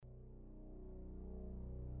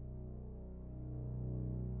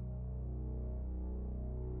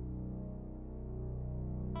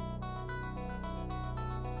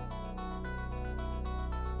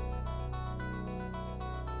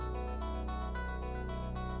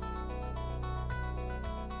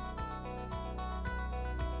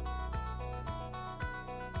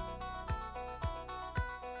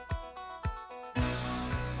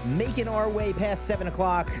Making our way past 7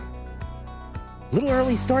 o'clock. Little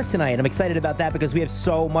early start tonight. I'm excited about that because we have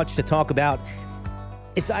so much to talk about.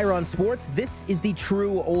 It's Ira on Sports. This is the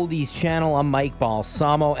True Oldies channel. I'm Mike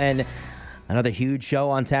Balsamo, and another huge show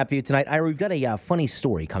on tap for you tonight. Ira, we've got a funny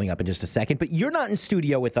story coming up in just a second, but you're not in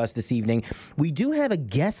studio with us this evening. We do have a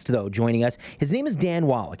guest, though, joining us. His name is Dan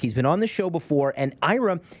Wallach. He's been on the show before, and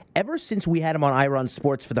Ira, ever since we had him on Ira on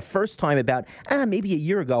Sports for the first time about maybe a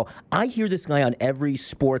year ago, I hear this guy on every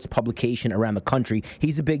sports publication around the country.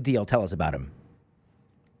 He's a big deal. Tell us about him.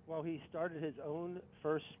 Well, he started his own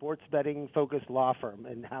first sports betting-focused law firm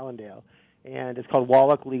in Hallandale, and it's called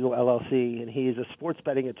Wallach Legal LLC, and he's a sports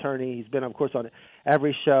betting attorney. He's been, of course, on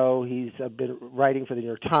every show. He's been writing for the New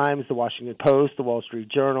York Times, the Washington Post, the Wall Street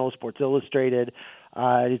Journal, Sports Illustrated.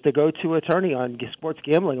 He's the go-to attorney on sports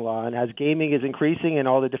gambling law, and as gaming is increasing in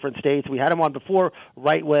all the different states, we had him on before,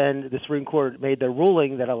 right when the Supreme Court made their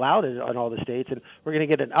ruling that allowed it on all the states, and we're going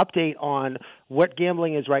to get an update on what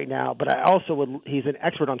gambling is right now, but he's an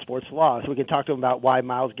expert on sports law, so we can talk to him about why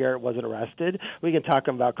Myles Garrett wasn't arrested. We can talk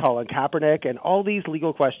to him about Colin Kaepernick and all these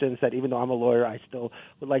legal questions that, even though I'm a lawyer, I still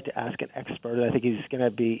would like to ask an expert, and I think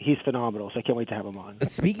he's phenomenal, so I can't wait to have him on.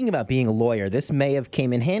 Speaking about being a lawyer, this may have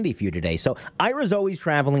came in handy for you today. So Ira's always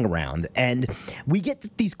traveling around, and we get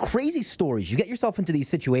these crazy stories. You get yourself into these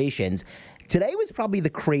situations. Today was probably the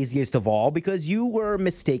craziest of all because you were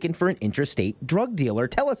mistaken for an interstate drug dealer.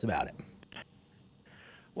 Tell us about it.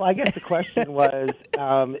 Well, I guess the question was,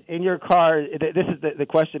 in your car, the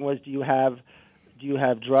question was, do you have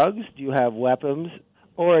drugs, do you have weapons,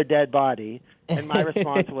 or a dead body? And my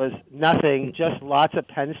response was nothing, just lots of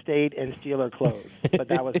Penn State and Steeler clothes. But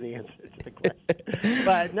that was the answer to the question.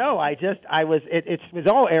 But no, it was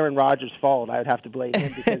all Aaron Rodgers' fault. I would have to blame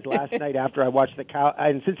him because last night after I watched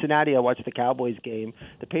in Cincinnati, I watched the Cowboys game,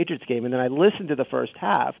 the Patriots game, and then I listened to the first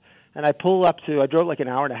half. And I drove like an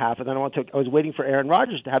hour and a half, and then I was waiting for Aaron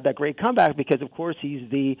Rodgers to have that great comeback because, of course, he's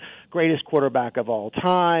the greatest quarterback of all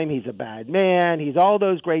time. He's a bad man. He's all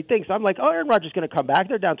those great things. So I'm like, Aaron Rodgers is going to come back.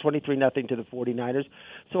 They're down 23-0 to the 49ers.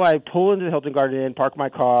 So I pull into the Hilton Garden Inn, park my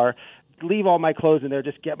car, leave all my clothes in there,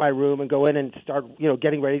 just get my room and go in and start,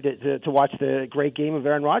 getting ready to watch the great game of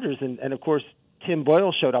Aaron Rodgers. And of course, Tim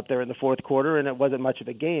Boyle showed up there in the fourth quarter, and it wasn't much of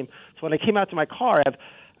a game. So when I came out to my car,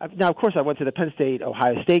 now, of course, I went to the Penn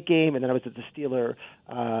State-Ohio State game, and then I was at the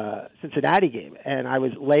Steeler-Cincinnati game, and I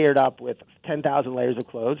was layered up with 10,000 layers of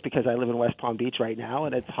clothes because I live in West Palm Beach right now,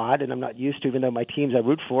 and it's hot, and I'm not used to, even though my teams I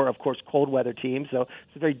root for, of course, cold weather teams, so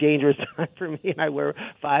it's a very dangerous time for me, and I wear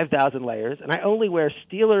 5,000 layers, and I only wear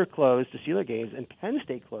Steeler clothes to Steeler games and Penn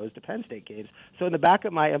State clothes to Penn State games. So in the back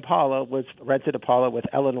of my rented Impala with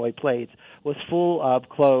Illinois plates, was full of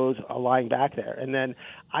clothes lying back there, and then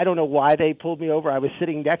I don't know why they pulled me over. I was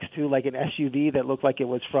sitting next to like an SUV that looked like it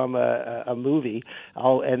was from a movie,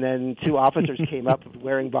 and then two officers came up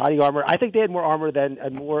wearing body armor. I think they had more armor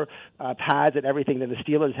and more pads and everything than the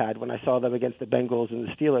Steelers had when I saw them against the Bengals and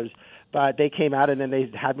the Steelers. But they came out, and then they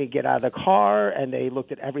had me get out of the car, and they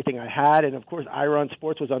looked at everything I had. And, of course, Ira on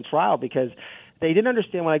Sports was on trial because they didn't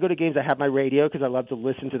understand when I go to games I have my radio because I love to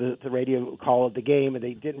listen to the radio call of the game, and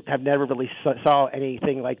they never really saw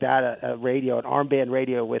anything like that, an armband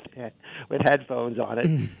radio with headphones on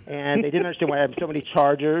it. And they didn't understand why I have so many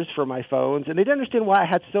chargers for my phones, and they didn't understand why I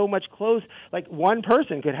had so much clothes. Like one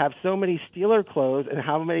person could have so many Steeler clothes and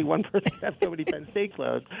one person could have so many Penn State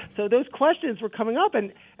clothes. So those questions were coming up,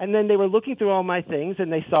 and then they were looking through all my things,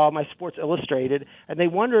 and they saw my Sports Illustrated, and they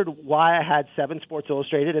wondered why I had 7 Sports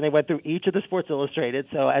Illustrated, and they went through each of the Sports Illustrated.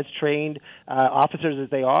 So as trained officers as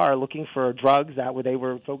they are looking for drugs, they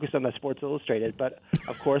were focused on the Sports Illustrated. But,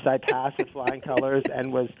 of course, I passed with flying colors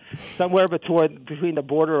and was somewhere between the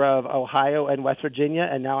border of Ohio and West Virginia,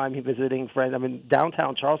 and now I'm visiting friends. I'm in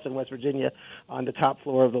downtown Charleston, West Virginia, on the top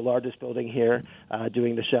floor of the largest building here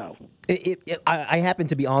doing the show. I happened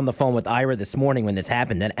to be on the phone with Ira this morning when this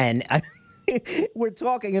happened, and we're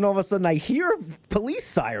talking, and all of a sudden I hear police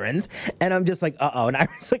sirens, and I'm just like, uh-oh, and I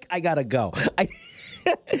was like, I gotta go.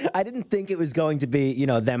 I didn't think it was going to be,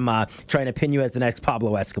 them trying to pin you as the next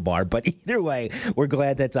Pablo Escobar. But either way, we're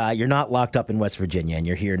glad that you're not locked up in West Virginia and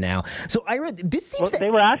you're here now. So, Ira, this seems they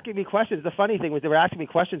were asking me questions. The funny thing was they were asking me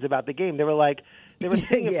questions about the game. They were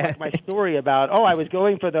saying like my story about, I was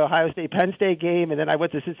going for the Ohio State-Penn State game, and then I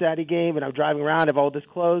went to the Cincinnati game, and I'm driving around, I have all this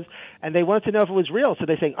clothes, and they wanted to know if it was real. So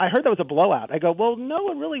they're saying, I heard that was a blowout. I go, well,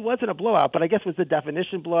 no, it really wasn't a blowout, but I guess it was the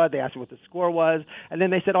definition blowout. They asked me what the score was, and then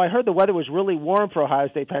they said, I heard the weather was really warm for Ohio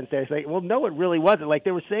State-Penn State. I say, well, no, it really wasn't. Like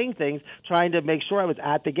they were saying things, trying to make sure I was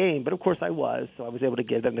at the game, but of course I was, so I was able to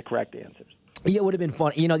give them the correct answers. Yeah, it would have been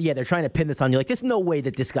fun. Yeah, they're trying to pin this on you. Like, there's no way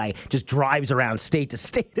that this guy just drives around state to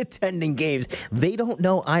state attending games. They don't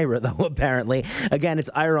know Ira, though, apparently. Again, it's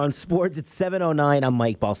Ira on Sports. It's 7:09. I'm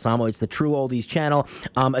Mike Balsamo. It's the True Oldies channel.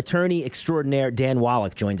 Attorney extraordinaire Dan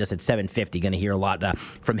Wallach joins us at 7:50. Going to hear a lot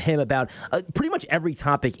from him about pretty much every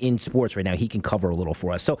topic in sports right now. He can cover a little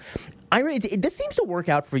for us. So, Ira, this seems to work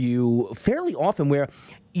out for you fairly often where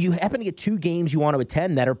you happen to get two games you want to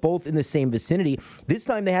attend that are both in the same vicinity. This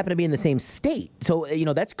time they happen to be in the same state. So,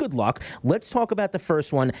 that's good luck. Let's talk about the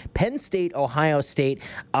first one, Penn State, Ohio State.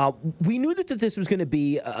 We knew that this was going to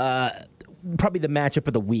be probably the matchup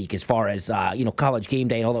of the week as far as, college game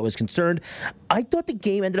day and all that was concerned. I thought the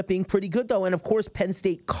game ended up being pretty good, though. And, of course, Penn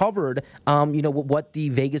State covered, what the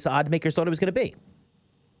Vegas odd makers thought it was going to be.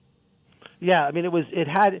 Yeah, I mean,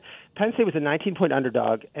 Penn State was a 19-point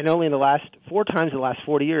underdog, and only in the last 4 times in the last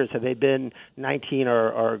 40 years have they been 19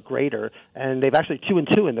 or greater, and they've actually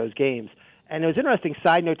 2-2 in those games. And it was an interesting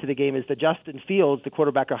side note to the game is that Justin Fields, the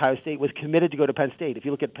quarterback of Ohio State, was committed to go to Penn State. If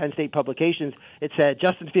you look at Penn State publications, it said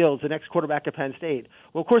Justin Fields, the next quarterback of Penn State.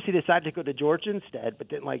 Well, of course, he decided to go to Georgia instead, but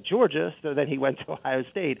didn't like Georgia, so then he went to Ohio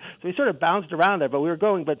State. So he sort of bounced around there, but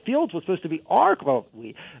Fields was supposed to be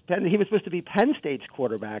he was supposed to be Penn State's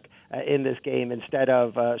quarterback in this game instead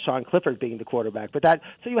of Sean Clifford being the quarterback.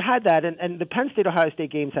 So you had that, and the Penn State-Ohio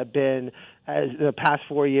State games have been, as the past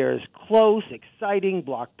 4 years, close, exciting,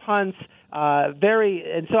 block punts,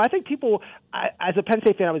 and so I think as a Penn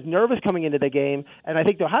State fan, I was nervous coming into the game, and I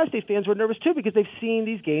think the Ohio State fans were nervous too because they've seen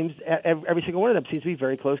these games, every single one of them seems to be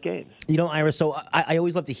very close games. Ira, so I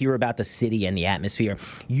always love to hear about the city and the atmosphere.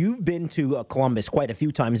 You've been to Columbus quite a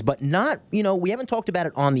few times, but not, we haven't talked about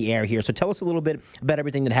it on the air here, so tell us a little bit about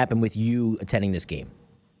everything that happened with you attending this game.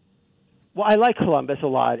 Well, I like Columbus a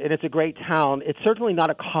lot, and it's a great town. It's certainly not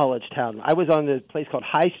a college town. I was on this place called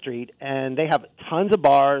High Street, and they have tons of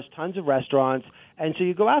bars, tons of restaurants, and so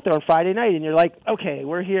you go out there on Friday night, and you're like, okay,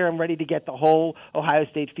 we're here. I'm ready to get the whole Ohio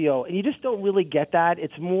State feel. And you just don't really get that.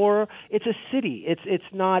 It's a city. It's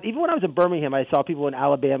not, even when I was in Birmingham, I saw people in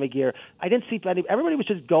Alabama gear. I didn't see everybody was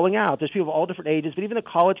just going out. There's people of all different ages, but even the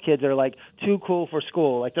college kids are like too cool for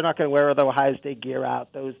school. Like they're not going to wear the Ohio State gear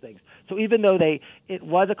out, those things. So even though it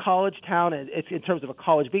was a college town, and it's in terms of a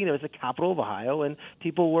college being there, it's the capital of Ohio, and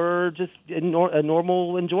people were just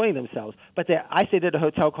normal enjoying themselves. But I stayed at a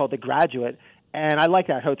hotel called The Graduate, and I like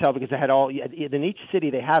that hotel because they had in each city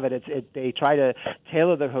they have it. They try to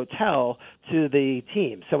tailor the hotel to the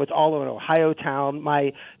team. So it's all in an Ohio town.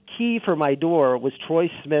 My key for my door was Troy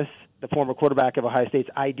Smith's, the former quarterback of Ohio State's,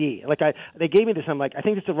 ID. They gave me this. I'm like, I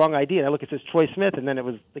think it's the wrong ID. And I look, it says Troy Smith, and then it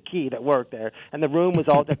was the key that worked there. And the room was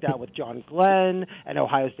all decked out with John Glenn and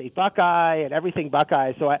Ohio State Buckeye and everything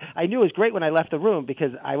Buckeye. So I knew it was great when I left the room because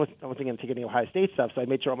I wasn't going to take any Ohio State stuff. So I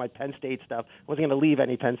made sure all my Penn State stuff. I wasn't going to leave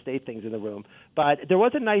any Penn State things in the room. But there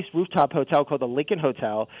was a nice rooftop hotel called the Lincoln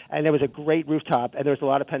Hotel, and there was a great rooftop, and there was a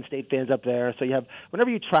lot of Penn State fans up there. So whenever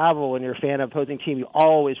you travel and you're a fan of opposing team, you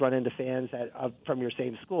always run into fans from your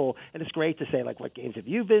same school, and it's great to say, like, what games have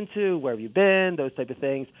you been to, where have you been, those type of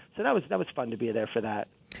things. So that was fun to be there for that.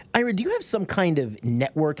 Ira, do you have some kind of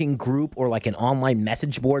networking group or like an online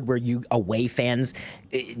message board where you away fans,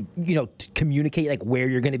 communicate like where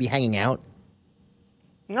you're going to be hanging out?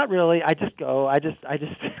 Not really. I just go. I just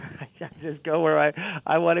go where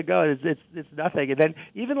I want to go. It's nothing. And then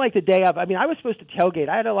even like the day of, I was supposed to tailgate.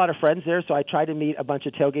 I had a lot of friends there, so I tried to meet a bunch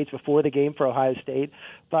of tailgates before the game for Ohio State.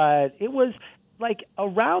 But it was like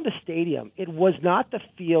around the stadium, it was not the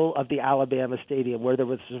feel of the Alabama stadium where there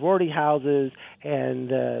was sorority houses and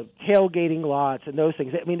tailgating lots and those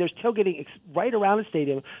things. There's tailgating right around the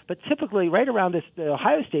stadium, but typically right around the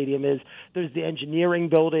Ohio Stadium there's the engineering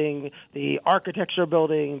building, the architecture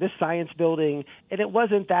building, the science building, and it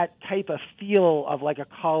wasn't that type of feel of like a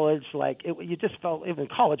college. You just felt, even in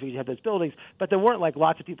college we have those buildings, but there weren't like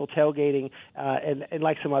lots of people tailgating and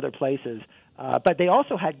like some other places. But they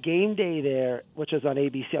also had Game Day there, which was on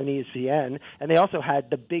ABC, on ESPN, and they also had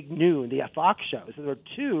the Big Noon, the Fox shows. So there were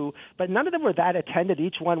two, but none of them were that attended.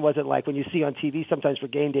 Each one wasn't like when you see on TV sometimes for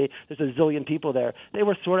Game Day, there's a zillion people there. They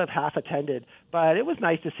were sort of half attended, but it was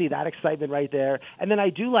nice to see that excitement right there. And then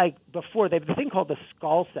I do like before, they have the thing called the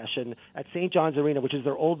Skull Session at St. John's Arena, which is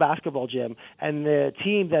their old basketball gym, and the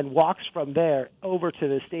team then walks from there over to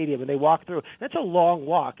the stadium, and they walk through. That's a long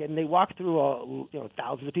walk, and they walk through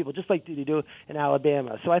thousands of people, just like they do in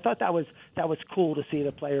Alabama. So I thought that was cool to see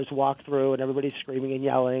the players walk through and everybody's screaming and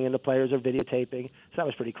yelling and the players are videotaping. So that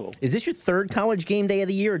was pretty cool. Is this your third college game day of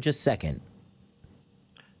the year or just second?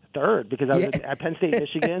 third because I was at Penn State,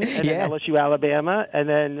 Michigan, and then LSU, Alabama, and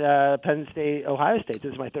then Penn State, Ohio State.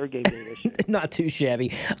 This is my third game day this year. Not too shabby.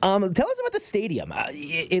 Tell us about the stadium.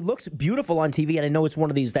 It looks beautiful on TV, and I know it's one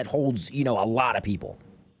of these that holds, a lot of people.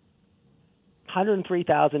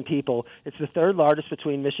 103,000 people. It's the third largest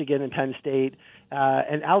between Michigan and Penn State,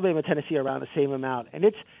 and Alabama and Tennessee are around the same amount. And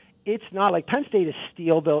it's not like Penn State is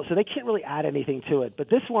steel built, so they can't really add anything to it. But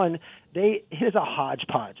this one, it is a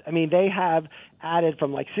hodgepodge. I mean, they have added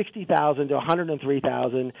from like 60,000 to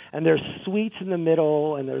 103,000, and there's suites in the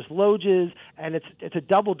middle, and there's loges, and it's a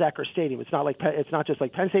double-decker stadium. It's not just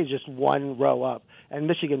like Penn State is just one row up, and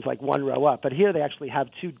Michigan's like one row up. But here they actually have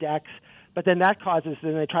two decks. But then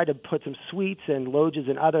then they tried to put some suites and loges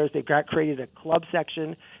and others. They've created a club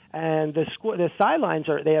section, and the sidelines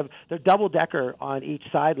they're double decker on each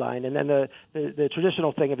sideline, and then the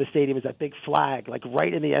traditional thing of the stadium is that big flag, like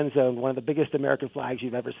right in the end zone, one of the biggest American flags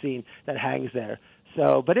you've ever seen that hangs there.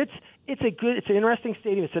 So, but it's an interesting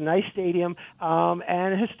stadium. It's a nice stadium,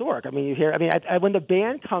 and historic. I mean, when the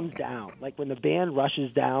band comes down, like when the band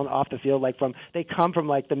rushes down off the field, they come from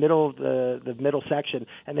like the middle section,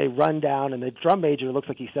 and they run down, and the drum major looks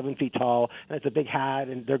like he's 7 feet tall, and it's a big hat,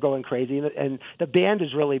 and they're going crazy, and the band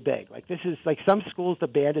is really big. Like this is like some schools, the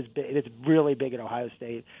band is big. It's really big at Ohio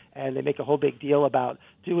State, and they make a whole big deal about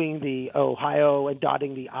doing the Ohio and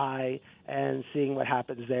dotting the I and seeing what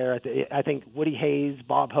happens there. I think Woody Hayes,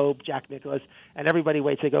 Bob Hope, Jack Nicklaus, and everybody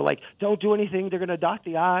waits. They go like, don't do anything. They're going to dot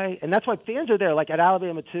the I. And that's why fans are there, like at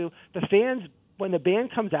Alabama too. The fans, when the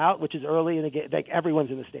band comes out, which is early in the game, like everyone's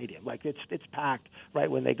in the stadium. Like it's packed right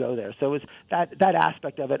when they go there. So it's that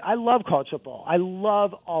aspect of it. I love college football. I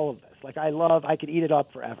love all of this. Like I could eat it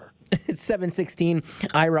up forever. It's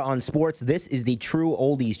 7:16, Ira on Sports. This is the True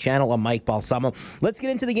Oldies channel. I'm Mike Balsamo. Let's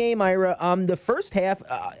get into the game, Ira. The first half,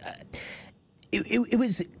 it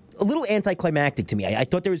was a little anticlimactic to me. I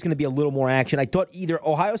thought there was going to be a little more action. I thought either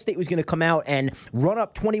Ohio State was going to come out and run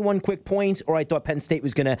up 21 quick points, or I thought Penn State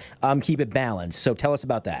was going to keep it balanced. So tell us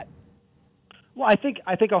about that. Well, I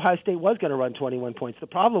think Ohio State was going to run 21 points. The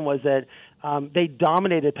problem was that they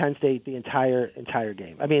dominated Penn State the entire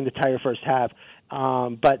game. I mean, the entire first half.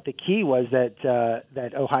 But the key was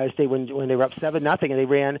that Ohio State, when they were up 7-0, and they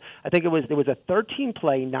ran, I think it was a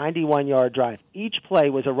 13-play, 91-yard drive. Each play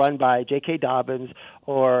was a run by J.K. Dobbins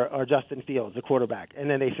or Justin Fields, the quarterback. And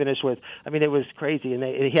then they finished with, it was crazy. And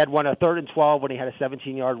he had one a 3rd and 12 when he had a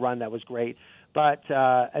 17-yard run that was great. But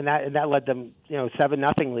and that led them,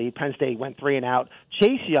 7-0 lead. Penn State went 3 and out.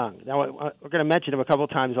 Chase Young. Now we're going to mention him a couple of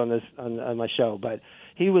times on this on my show, but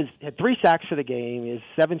he had 3 sacks for the game. He was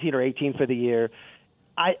 17 or 18 for the year.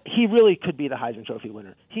 He really could be the Heisman Trophy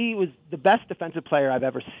winner. He was the best defensive player I've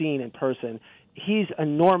ever seen in person. He's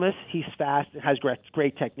enormous. He's fast and has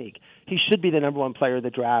great technique. He should be the number 1 player of the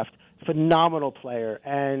draft. Phenomenal player,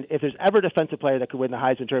 and if there's ever a defensive player that could win the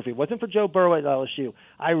Heisman Trophy, it wasn't for Joe Burrow at LSU.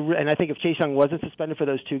 And I think if Chase Young wasn't suspended for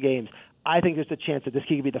those 2 games, I think there's a chance that this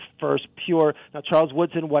kid could be the first pure. Now, Charles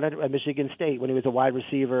Woodson won it at Michigan State when he was a wide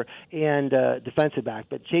receiver and defensive back,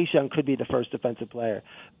 but Chase Young could be the first defensive player.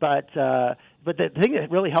 But the thing that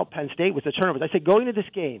really helped Penn State was the turnovers. I said going into this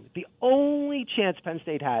game, the only chance Penn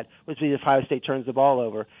State had was if Ohio State turns the ball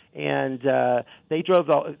over, and they drove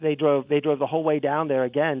the whole way down there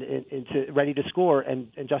again into ready to score, and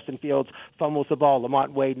Justin Fields fumbles the ball.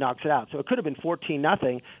 Lamont Wade knocks it out. So it could have been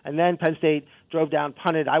 14-0, and then Penn State drove down,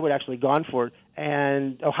 punted. I would actually gone for it,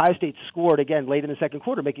 and Ohio State scored again late in the second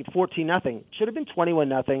quarter, making 14-0. Should have been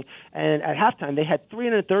 21-0, and at halftime they had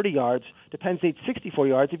 330 yards to Penn State's 64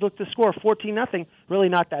 yards. If you look at the score, 14-0, really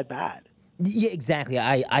not that bad. Yeah, exactly.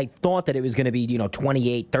 I thought that it was going to be,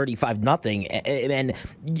 28, 35, nothing. And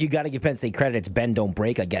you got to give Penn State credit. It's bend, don't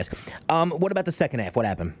break, I guess. What about the second half? What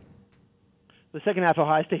happened? The second half,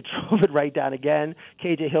 Ohio State drove it right down again.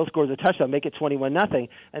 K.J. Hill scores a touchdown, make it 21-0.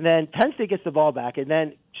 And then Penn State gets the ball back. And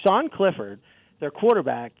then Sean Clifford, their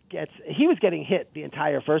quarterback, he was getting hit the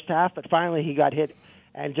entire first half, but finally he got hit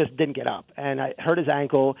and just didn't get up. And I hurt his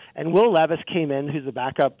ankle. And Will Levis came in, who's the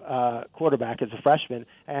backup quarterback as a freshman,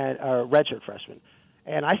 and a redshirt freshman.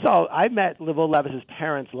 And I met Will Levis's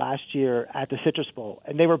parents last year at the Citrus Bowl,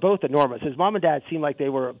 and they were both enormous. His mom and dad seemed like they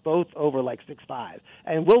were both over like 6'5".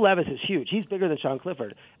 And Will Levis is huge. He's bigger than Sean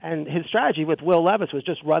Clifford. And his strategy with Will Levis was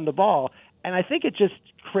just run the ball. And I think it just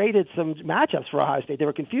created some matchups for Ohio State. They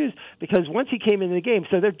were confused because once he came into the game,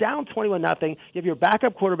 so they're down 21-0. You have your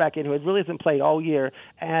backup quarterback in who really hasn't played all year,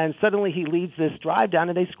 and suddenly he leads this drive down,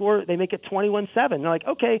 and they make it 21-7. They're like,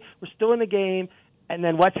 okay, we're still in the game. And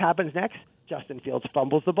then what happens next? Justin Fields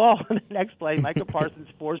fumbles the ball. On the next play, Micah Parsons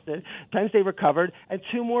forced it. Penn State recovered, and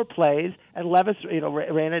 2 more plays, and Levis,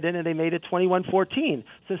 ran it in, and they made it 21-14.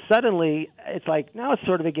 So suddenly, it's like, now it's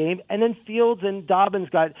sort of a game. And then Fields and Dobbins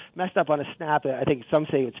got messed up on a snap. I think some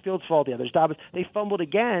say it's Fields' fault, the others Dobbins. They fumbled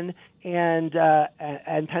again, and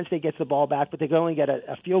Penn State gets the ball back, but they only get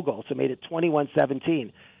a field goal, so made it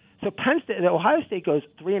 21-17. So Ohio State goes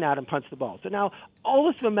 3 and out and punts the ball. So now all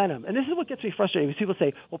this momentum, and this is what gets me frustrated, because people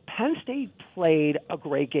say, well, Penn State played a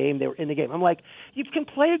great game. They were in the game. I'm like, you can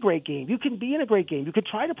play a great game. You can be in a great game. You can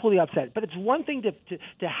try to pull the upset. But it's one thing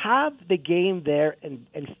to have the game there and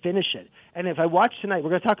finish it. And if I watch tonight,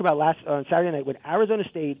 we're going to talk about on Saturday night when Arizona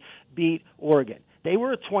State beat Oregon. They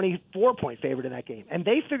were a 24-point favorite in that game, and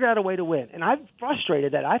they figured out a way to win. And I'm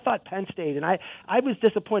frustrated that I thought Penn State, and I was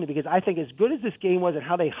disappointed because I think as good as this game was and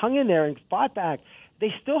how they hung in there and fought back,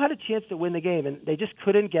 they still had a chance to win the game, and they just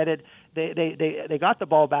couldn't get it. They got the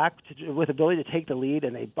ball back with ability to take the lead,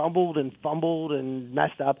 and they bumbled and fumbled and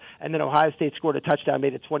messed up. And then Ohio State scored a touchdown,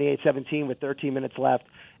 made it 28-17 with 13 minutes left.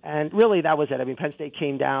 And really, that was it. I mean, Penn State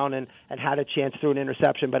came down and had a chance through an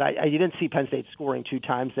interception, but you didn't see Penn State scoring 2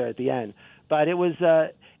 times there at the end. But it was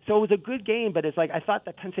so it was a good game, but it's like I thought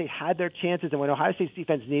that Penn State had their chances, and when Ohio State's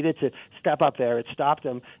defense needed to step up there, it stopped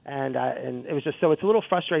them, and it was just so it's a little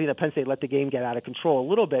frustrating that Penn State let the game get out of control a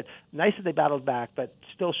little bit. Nice that they battled back, but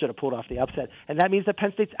still should have pulled off the upset, and that means that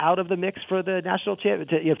Penn State's out of the mix for the national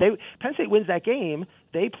championship. If Penn State wins that game,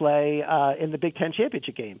 they play in the Big Ten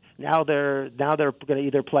championship game. Now they're going to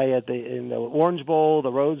either play in the Orange Bowl,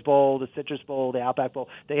 the Rose Bowl, the Citrus Bowl, the Outback Bowl.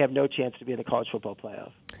 They have no chance to be in the college football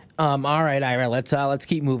playoff. All right, Ira. Let's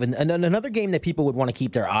keep moving. Another game that people would want to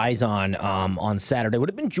keep their eyes on Saturday would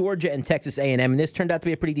have been Georgia and Texas A&M, and this turned out to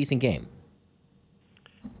be a pretty decent game.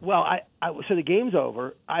 Well, so the game's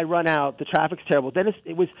over. I run out. The traffic's terrible. Then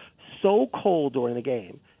it was so cold during the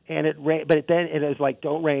game. And it rained, but then it was like,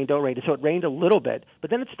 don't rain. So it rained a little bit, but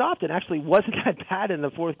then it stopped and actually wasn't that bad in the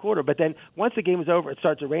fourth quarter. But then once the game was over, it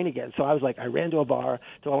started to rain again. So I was like, I ran to a bar,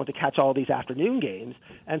 so I went to catch all these afternoon games.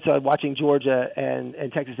 And so I'm watching Georgia and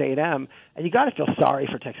Texas A&M, and you got to feel sorry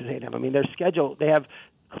for Texas A&M. I mean, their schedule, they have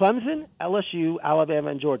Clemson, LSU, Alabama,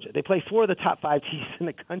 and Georgia. They play 4 of the top 5 teams in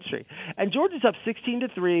the country. And Georgia's up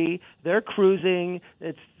 16-3. They're cruising.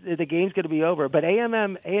 The game's going to be over. But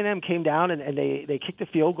A&M came down and they kicked a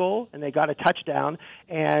field goal and they got a touchdown.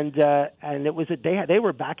 And it was they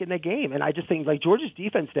were back in the game. And I just think like Georgia's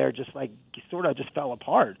defense there just like sort of just fell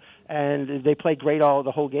apart. And they played great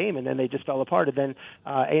the whole game, and then they just fell apart. And then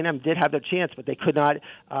A&M did have their chance, but they could not.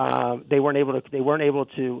 They weren't able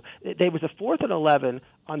to. There was a 4th and 11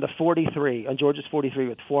 on the 43, on Georgia's 43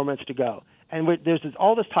 with 4 minutes to go. And there's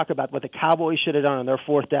all this talk about what the Cowboys should have done on their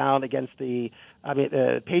 4th down against the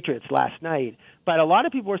Patriots last night. But a lot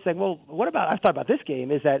of people were saying, well, I thought about this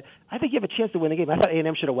game is that I think you have a chance to win the game. I thought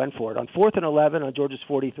A&M should have went for it on 4th and 11 on Georgia's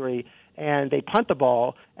 43, and they punt the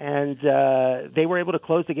ball, and they were able to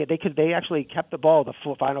close the game. They actually kept the ball the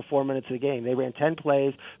final 4 minutes of the game. They ran 10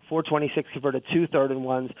 plays, 426, converted 2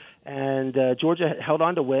 third-and-ones, and Georgia held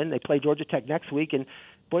on to win. They play Georgia Tech next week, and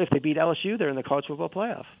boy, if they beat LSU, they're in the college football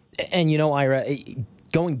playoff. And, Ira,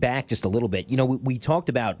 going back just a little bit, we talked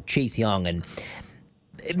about Chase Young, and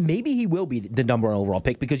maybe he will be the number 1 overall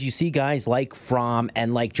pick because you see guys like Fromm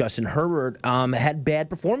and like Justin Herbert had bad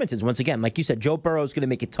performances. Once again, like you said, Joe Burrow is going to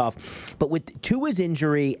make it tough. But with Tua's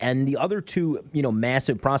injury and the other 2,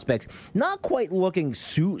 massive prospects not quite looking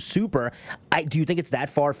super, do you think it's that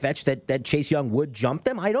far-fetched that Chase Young would jump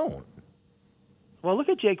them? I don't. Well, look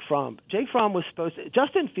at Jake Fromm. Jake Fromm was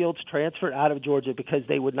Justin Fields transferred out of Georgia because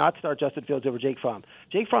they would not start Justin Fields over Jake Fromm.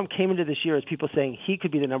 Jake Fromm came into this year as people saying he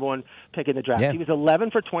could be the number 1 pick in the draft. Yeah. He was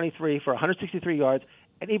 11 for 23 for 163 yards.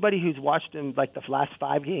 Anybody who's watched him like the last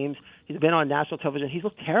 5 games, he's been on national television. He's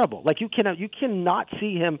looked terrible. Like you cannot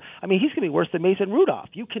see him. I mean, he's going to be worse than Mason Rudolph.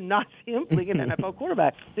 You cannot see him playing an NFL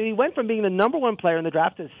quarterback. So he went from being the number 1 player in the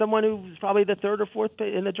draft to someone who was probably the 3rd or 4th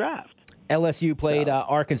pick in the draft. LSU played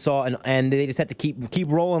Arkansas, and they just had to keep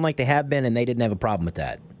rolling like they have been, and they didn't have a problem with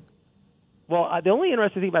that. Well, the only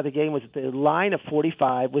interesting thing about the game was that the line of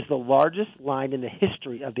 45 was the largest line in the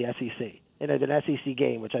history of the SEC, in an SEC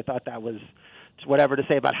game, which I thought that was whatever to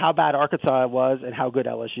say about how bad Arkansas was and how good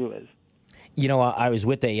LSU is. I was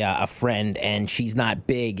with a friend, and she's not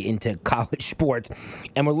big into college sports,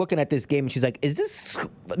 and we're looking at this game, and she's like, is this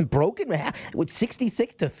broken? With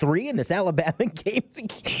 66-3 in this Alabama game?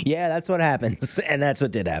 Yeah, that's what happens, and that's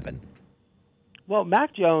what did happen. Well,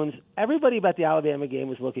 Mac Jones, everybody about the Alabama game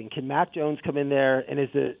was looking, can Mac Jones come in there, and is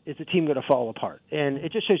the team going to fall apart? And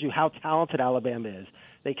it just shows you how talented Alabama is.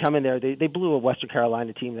 They come in there, they blew a Western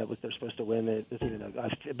Carolina team that they're supposed to win.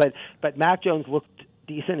 But Mac Jones looked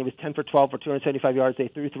decent. He was 10 for 12 for 275 yards. They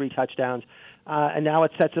threw 3 touchdowns, and now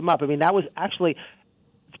it sets him up. I mean, that was actually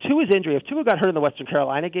Tua's injury. If Tua got hurt in the Western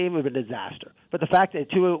Carolina game, it would have been a disaster. But the fact that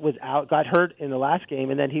Tua was out, got hurt in the last game,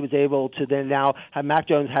 and then he was able to then now have Mac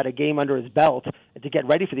Jones had a game under his belt to get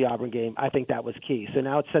ready for the Auburn game, I think that was key. So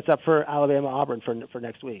now it sets up for Alabama-Auburn for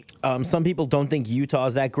next week. Some people don't think Utah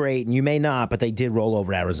is that great, and you may not, but they did roll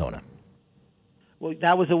over Arizona. Well,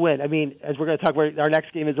 that was a win. I mean, as we're going to talk about, our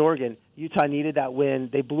next game is Oregon. Utah needed that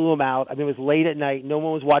win. They blew them out. I mean, it was late at night. No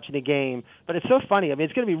one was watching the game. But it's so funny. I mean,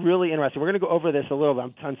 it's going to be really interesting. We're going to go over this a little bit.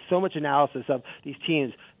 I've done so much analysis of these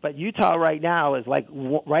teams. But Utah right now is like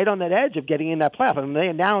right on that edge of getting in that playoff. I mean, they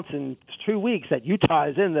announced in 2 weeks that Utah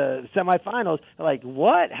is in the semifinals. They're like,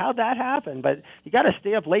 what? How'd that happen? But you got to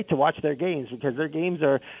stay up late to watch their games because their games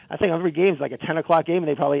are, I think every game is like a 10 o'clock game, and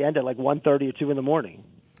they probably end at like 1:30 or 2 in the morning.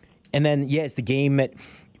 And then, yeah, it's the game that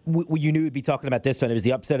you knew we'd be talking about this one. It was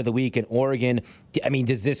the upset of the week in Oregon. I mean,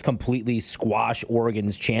 does this completely squash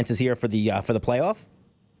Oregon's chances here for the playoff?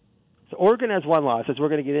 So Oregon has 1 loss, as we're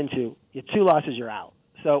going to get into. You have 2 losses, you're out.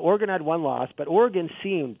 So Oregon had 1 loss, but Oregon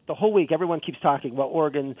seemed, the whole week, everyone keeps talking about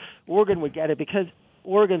Oregon would get it because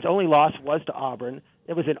Oregon's only loss was to Auburn.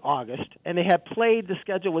 It was in August, and they had played, the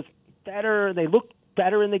schedule was better, they looked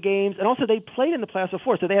better in the games, and also they played in the playoffs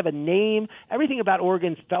before, so they have a name. Everything about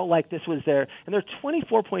Oregon felt like this was there, and they're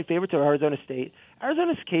 24-point favorites over Arizona State.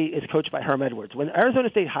 Arizona State is coached by Herm Edwards. When Arizona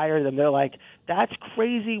State hired them, they're like, that's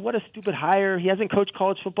crazy, what a stupid hire. He hasn't coached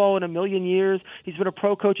college football in a million years. He's been a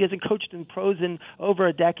pro coach. He hasn't coached in pros in over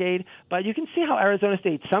a decade. But you can see how Arizona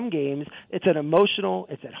State, some games, it's an emotional,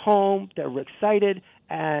 it's at home, they're excited,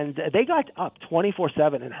 and they got up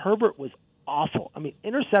 24-7, and Herbert was awful. I mean,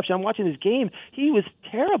 interception. I'm watching this game. He was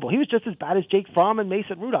terrible. He was just as bad as Jake Fromm and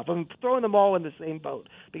Mason Rudolph. I'm throwing them all in the same boat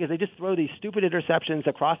because they just throw these stupid interceptions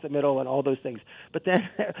across the middle and all those things. But then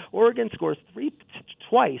Oregon scores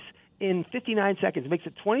twice in 59 seconds, makes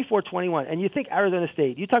it 24-21. And you think Arizona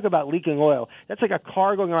State, you talk about leaking oil. That's like a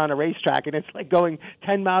car going around a racetrack, and it's like going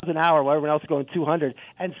 10 miles an hour while everyone else is going 200.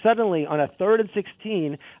 And suddenly, on a 3rd and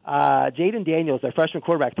 16, Jaden Daniels, their freshman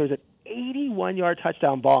quarterback, throws an 81-yard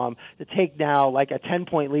touchdown bomb to take now like a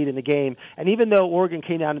 10-point lead in the game. And even though Oregon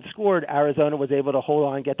came down and scored, Arizona was able to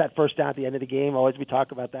hold on, get that first down at the end of the game. Always we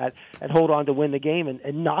talk about that, and hold on to win the game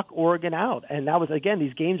and knock Oregon out. And that was, again,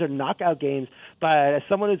 these games are knockout games. But as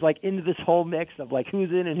someone who's like into this whole mix of like who's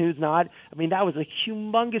in and who's not, I mean, that was a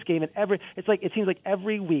humongous game. And it seems like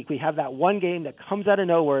every week we have that one game that comes out of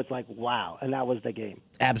nowhere. It's like, wow. And that was the game.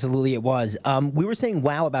 Absolutely, it was. We were saying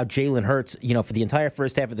wow about Jalen Hurts, for the entire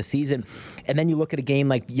first half of the season. And then you look at a game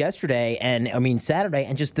like yesterday Saturday,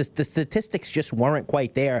 and just the statistics just weren't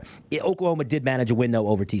quite there. Oklahoma did manage a win, though,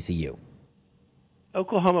 over TCU.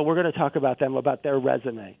 Oklahoma, we're going to talk about them, about their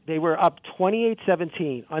resume. They were up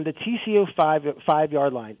 28-17 on the TCU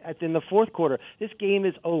five-yard line. In the fourth quarter, this game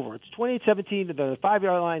is over. It's 28-17 to the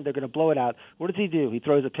 5-yard line. They're going to blow it out. What does he do? He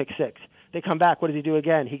throws a pick six. They come back. What does he do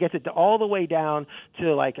again? He gets it all the way down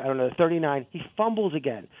to 39. He fumbles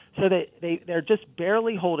again. So they're just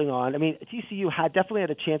barely holding on. I mean, TCU definitely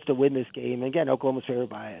had a chance to win this game. And again, Oklahoma's favored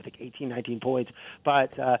by, I think, 18, 19 points.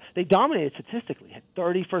 But they dominated statistically. Had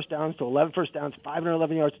 30 first downs to 11 first downs,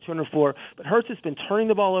 511 yards to 204. But Hurts has been turning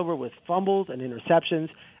the ball over with fumbles and interceptions.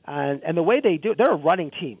 And the way they do it, they're a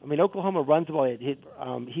running team. I mean, Oklahoma runs the ball.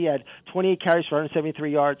 He had 28 carries for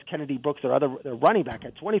 173 yards. Kennedy Brooks, their running back,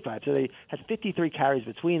 had 25. So they had 53 carries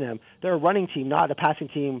between them. They're a running team, not a passing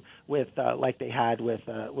team with like they had with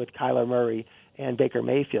Kyler Murray and Baker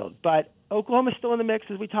Mayfield. But Oklahoma's still in the mix,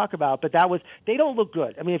 as we talk about, but they don't look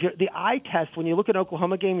good. I mean, if the eye test, when you look at an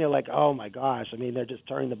Oklahoma game, you're like, oh my gosh. I mean, they're just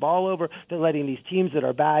turning the ball over. They're letting these teams that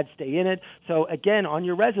are bad stay in it. So again, on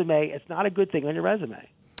your resume, it's not a good thing on your resume.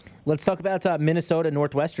 Let's talk about Minnesota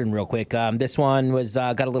Northwestern real quick. This one was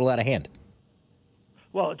got a little out of hand.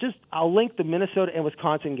 Well, I'll link the Minnesota and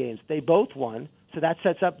Wisconsin games. They both won, so that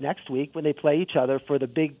sets up next week when they play each other for the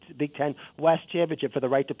Big Ten West Championship for the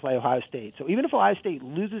right to play Ohio State. So even if Ohio State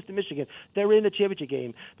loses to Michigan, they're in the championship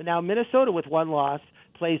game. But now Minnesota with one loss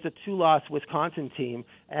plays the 2-loss Wisconsin team,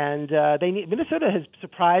 and Minnesota has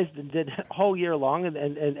surprised and did whole year long, and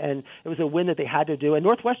it was a win that they had to do. And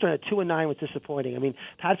Northwestern at 2-9 was disappointing. I mean,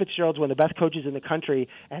 Pat Fitzgerald's one of the best coaches in the country,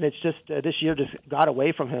 and it's just this year just got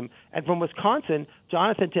away from him. And from Wisconsin,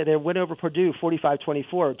 their win over Purdue,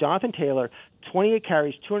 45-24. Jonathan Taylor, 28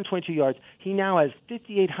 carries, 222 yards. He now has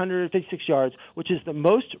 5,856 yards, which is the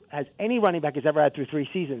most as any running back has ever had through 3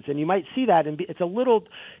 seasons. And you might see that, and it's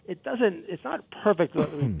not perfect,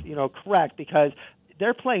 correct, because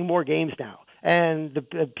they're playing more games now. And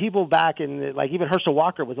the people back in, even Herschel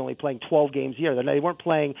Walker was only playing 12 games a year. They weren't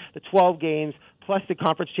playing the 12 games plus the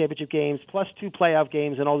conference championship games, plus 2 playoff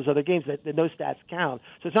games, and all those other games that those stats count.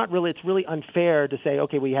 So it's really unfair to say,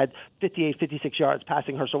 okay, we had 58, 56 yards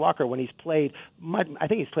passing Herschel Walker when he's played, I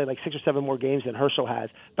think he's played like 6 or 7 more games than Herschel has.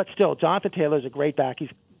 But still, Jonathan Taylor's a great back. He's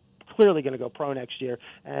clearly going to go pro next year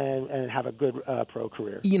and have a good pro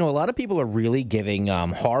career. You know, a lot of people are really giving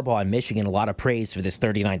Harbaugh and Michigan a lot of praise for this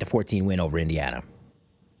 39-14 win over Indiana.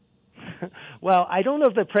 Well, I don't know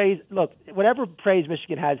if the praise. Look, whatever praise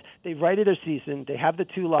Michigan has, they've righted their season. They have the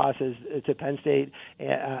 2 losses to Penn State,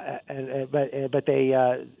 but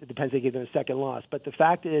the Penn State gave them a second loss. But the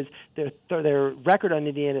fact is, their record on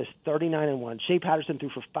Indiana is 39-1. Shea Patterson threw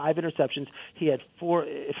for 5 interceptions. He had 5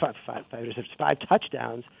 interceptions, 5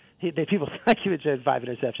 touchdowns. People like he had 5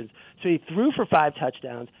 interceptions. So he threw for 5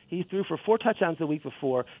 touchdowns. He threw for 4 touchdowns the week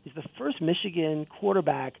before. He's the first Michigan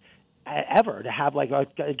quarterback ever to have like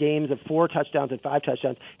games of 4 touchdowns and 5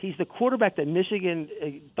 touchdowns. He's the quarterback that Michigan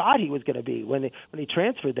thought he was going to be when he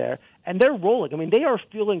transferred there, and they're rolling. I mean, they are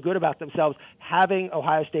feeling good about themselves having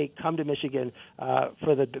Ohio State come to Michigan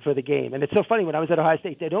for the game. And it's so funny, when I was at Ohio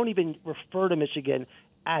State, they don't even refer to Michigan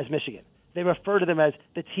as Michigan. They refer to them as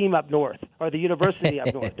the team up north or the university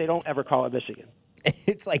up north. They don't ever call it Michigan.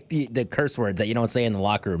 It's like the curse words that you don't say in the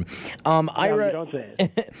locker room. Ira, you don't say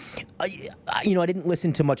it. I didn't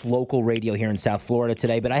listen to much local radio here in South Florida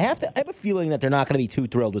today, but I have a feeling that they're not going to be too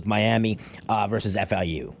thrilled with Miami versus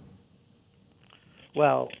FIU.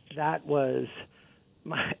 Well, that was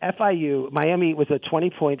FIU. Miami was a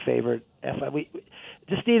 20-point favorite. We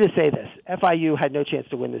just need to say this: FIU had no chance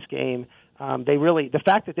to win this game. The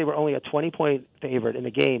fact that they were only a 20-point favorite in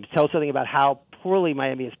the game tells something about how poorly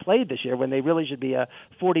Miami has played this year, when they really should be a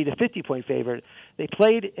 40 to 50-point favorite. They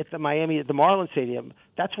played at the Marlins Stadium.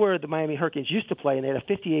 That's where the Miami Hurricanes used to play, and they had a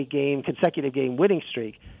 58-game consecutive game winning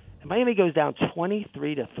streak. And Miami goes down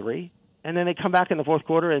 23-3, and then they come back in the fourth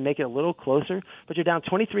quarter and make it a little closer. But you're down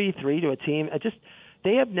 23-3 to a team.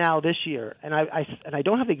 They have now this year, and I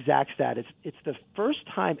don't have the exact stat. It's the first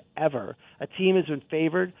time ever a team has been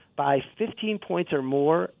favored by 15 points or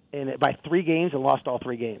more by 3 games and lost all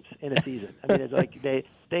 3 games in a season. I mean, it's like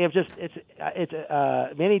they have just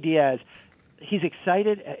Manny Diaz. He's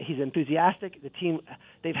excited. He's enthusiastic. The team,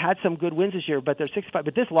 they've had some good wins this year, but they're 6-5.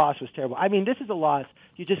 But this loss was terrible. I mean, this is a loss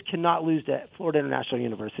you just cannot lose to Florida International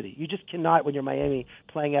University. You just cannot when you're Miami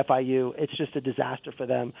playing FIU. It's just a disaster for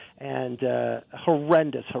them, and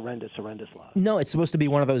horrendous loss. No, it's supposed to be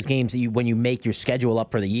one of those games that when you make your schedule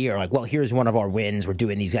up for the year, like, well, here's one of our wins. We're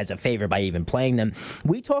doing these guys a favor by even playing them.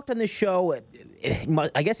 We talked on this show,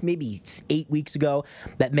 I guess maybe 8 weeks ago,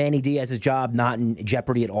 that Manny Diaz's job not in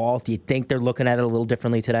jeopardy at all. Do you think they're looking at it a little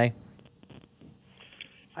differently today?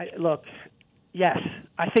 Look, yes.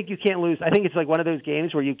 I think you can't lose. I think it's like one of those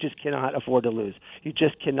games where you just cannot afford to lose. You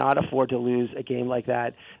just cannot afford to lose a game like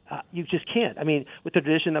that. You just can't. I mean, with the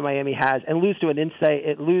tradition that Miami has, and lose to an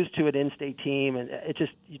in-state team, and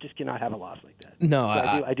you just cannot have a loss like that. No,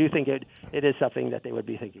 so I do think it is something that they would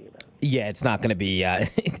be thinking about. Yeah, it's not going to be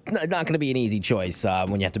not going to be an easy choice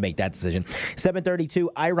when you have to make that decision. 7:32,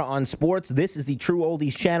 Ira on Sports. This is the True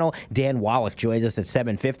Oldies channel. Dan Wallach joins us at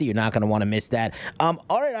 7:50. You're not going to want to miss that. All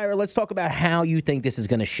right, Ira, let's talk about how you think this is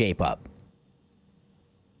going to shape up.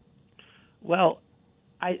 Well,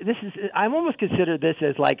 I'm almost consider this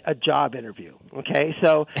as like a job interview. Okay,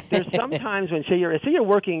 so there's sometimes when you're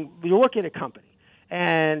working at a company,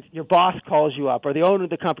 and your boss calls you up, or the owner of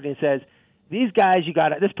the company, and says, "These guys,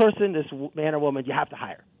 this person, this man or woman, you have to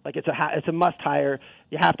hire. Like it's a must hire.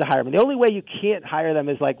 You have to hire them. And the only way you can't hire them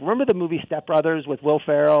is like, remember the movie Step Brothers with Will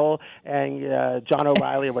Ferrell and John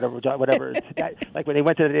O'Reilly or whatever. Like when they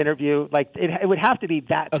went to the interview, like it would have to be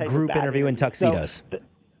that type a group of interview in tuxedos. So,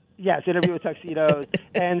 yes, interview with tuxedos.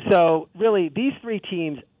 And so really, these 3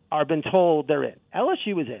 teams are been told they're in.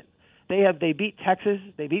 LSU is in. They beat Texas,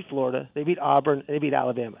 they beat Florida, they beat Auburn, they beat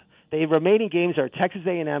Alabama. The remaining games are Texas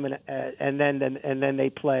A&M and then they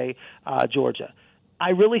play Georgia. I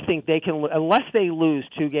really think they can, unless they lose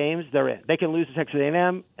 2 games, they're in. They can lose to Texas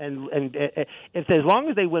A&M, and as long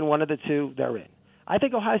as they win one of the 2, they're in. I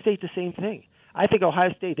think Ohio State the same thing. I think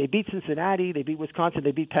Ohio State, they beat Cincinnati, they beat Wisconsin,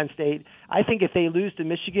 they beat Penn State. I think if they lose to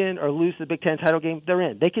Michigan or lose the Big Ten title game, they're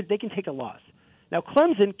in. They can take a loss. Now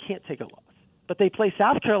Clemson can't take a loss, but they play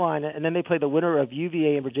South Carolina and then they play the winner of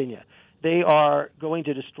UVA and Virginia. They are going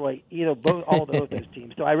to destroy all of those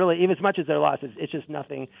teams. So I really, even as much as their losses, it's just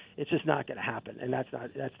nothing. It's just not going to happen, and that's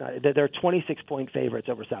not. They're 26-point favorites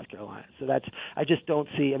over South Carolina. So I just don't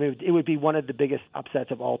see. I mean, it would be one of the biggest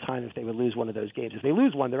upsets of all time if they would lose one of those games. If they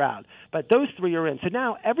lose one, they're out. But those 3 are in. So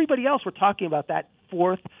now everybody else, we're talking about that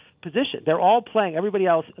 4th position. They're all playing. Everybody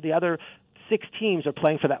else, the other 6 teams are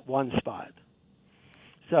playing for that 1 spot.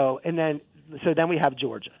 So and then So then we have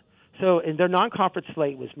Georgia. So in their non-conference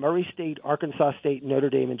slate was Murray State, Arkansas State, Notre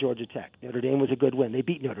Dame, and Georgia Tech. Notre Dame was a good win. They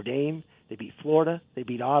beat Notre Dame. They beat Florida. They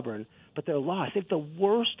beat Auburn. But their loss, they have the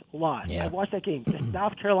worst loss. Yeah. I watched that game.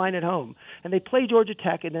 South Carolina at home. And they play Georgia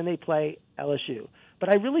Tech, and then they play LSU. But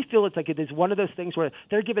I really feel it's like it is one of those things where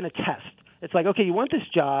they're given a test. It's like, okay, you want this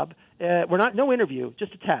job. No interview,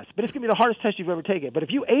 just a test. But it's going to be the hardest test you've ever taken. But if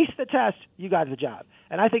you ace the test, you got the job.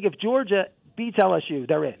 And I think if Georgia beats LSU,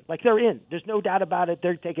 they're in. Like, they're in. There's no doubt about it.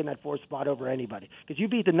 They're taking that fourth spot over anybody. Because you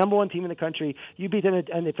beat the number one team in the country. You beat them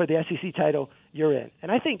for the SEC title, you're in.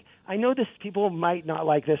 And I know this, people might not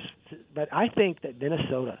like this, but I think that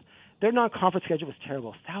Minnesota, their non-conference schedule was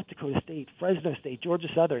terrible. South Dakota State, Fresno State, Georgia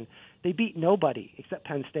Southern, they beat nobody except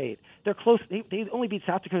Penn State. They're close. They only beat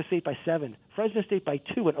South Dakota State by 7, Fresno State by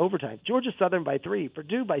 2 in overtime, Georgia Southern by 3,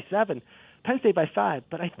 Purdue by 7, Penn State by 5.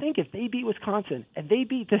 But I think if they beat Wisconsin and they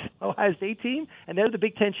beat this Ohio State team and they're the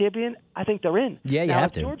Big Ten champion, I think they're in. Yeah, you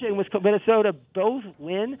have to. If Georgia and Minnesota both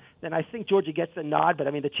win, then I think Georgia gets the nod.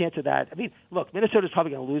 But, the chance of that, look, Minnesota's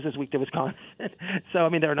probably going to lose this week to Wisconsin. So,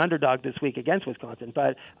 they're an underdog this week against Wisconsin.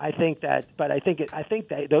 But I think that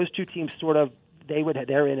those two teams sort of,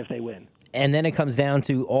 they're in if they win. And then it comes down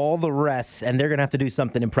to all the rest, and they're going to have to do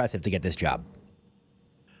something impressive to get this job.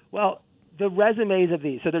 Well, the resumes of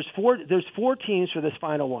these. So there's four teams for this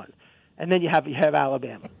final one, and then you have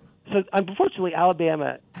Alabama. So unfortunately,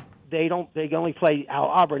 Alabama, they only play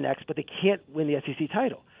Auburn next, but they can't win the SEC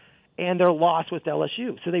title, and they're lost with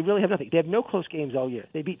LSU. So they really have nothing. They have no close games all year.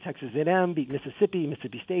 They beat Texas A&M, beat Mississippi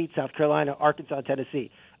State, South Carolina, Arkansas,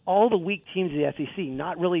 Tennessee. All the weak teams of the SEC,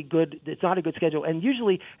 not really good. It's not a good schedule. And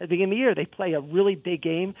usually at the beginning of the year, they play a really big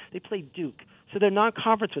game. They play Duke. So their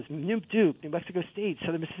non-conference was Duke, New Mexico State,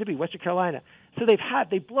 Southern Mississippi, Western Carolina. So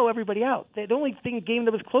they blow everybody out. The only game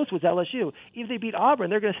that was close was LSU. If they beat Auburn,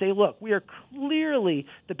 they're going to say, look, we are clearly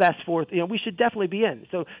the best fourth. We should definitely be in.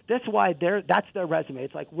 So that's why that's their resume.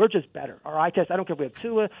 It's like, we're just better. Our eye test, I don't care if we have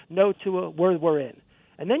Tua, no Tua, we're in.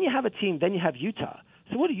 And then you have a team, then you have Utah.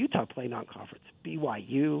 So what do Utah play non-conference?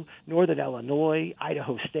 BYU, Northern Illinois,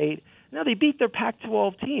 Idaho State. Now they beat their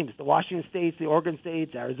Pac-12 teams, the Washington States, the Oregon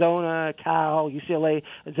States, Arizona, Cal, UCLA,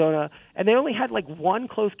 Arizona, and they only had like one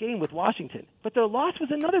close game with Washington. But their loss was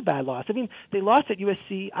another bad loss. They lost at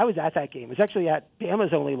USC. I was at that game. It was actually at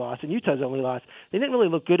Bama's only loss and Utah's only loss. They didn't really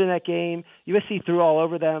look good in that game. USC threw all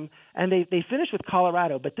over them, and they finished with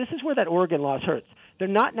Colorado. But this is where that Oregon loss hurts. They're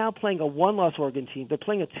not now playing a one-loss Oregon team. They're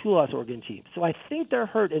playing a two-loss Oregon team. So I think they're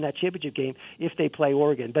hurt in that championship game if they play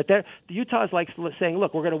Oregon. But the Utah is like saying,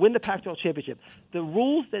 look, we're going to win the Pac-12 championship. The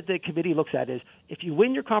rules that the committee looks at is if you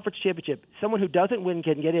win your conference championship, someone who doesn't win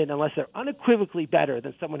can get in unless they're unequivocally better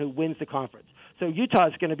than someone who wins the conference. So Utah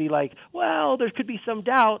is going to be like, well, there could be some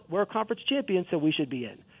doubt. We're a conference champion, so we should be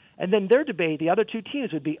in. And then their debate, the other two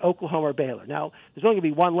teams would be Oklahoma or Baylor. Now, there's only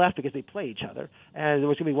going to be one left because they play each other, and there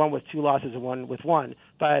was going to be one with 2 losses and one with 1.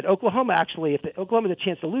 But Oklahoma actually, Oklahoma has a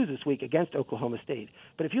chance to lose this week against Oklahoma State.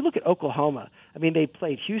 But if you look at Oklahoma, they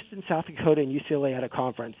played Houston, South Dakota, and UCLA at a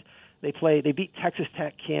conference. They beat Texas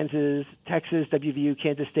Tech, Kansas, WVU,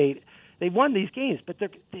 Kansas State. They won these games, but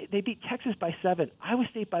they beat Texas by 7, Iowa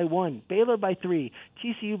State by 1, Baylor by 3,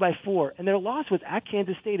 TCU by 4, and their loss was at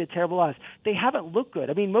Kansas State, a terrible loss. They haven't looked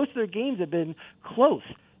good. Most of their games have been close.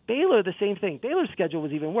 Baylor, the same thing. Baylor's schedule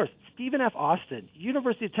was even worse. Stephen F. Austin,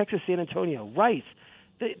 University of Texas San Antonio, Rice.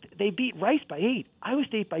 They beat Rice by 8, Iowa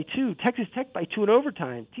State by 2, Texas Tech by 2 in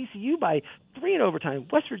overtime, TCU by 3 in overtime,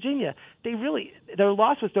 West Virginia. Their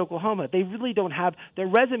loss was to Oklahoma. They really don't have, their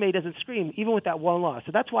resume doesn't scream even with that one loss.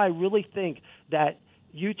 So that's why I really think that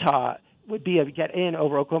Utah would be a get in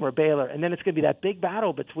over Oklahoma or Baylor, and then it's going to be that big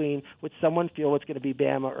battle between would someone feel it's going to be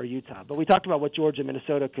Bama or Utah. But we talked about what Georgia and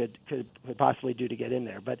Minnesota could possibly do to get in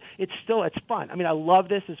there. But it's fun. I love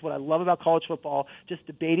this. This is what I love about college football, just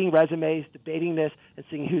debating resumes, debating this, and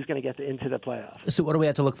seeing who's going to get into the playoffs. So what do we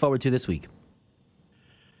have to look forward to this week?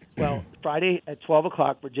 Well, Friday at 12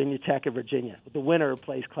 o'clock, Virginia Tech and Virginia. The winner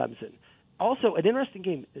plays Clemson. Also, an interesting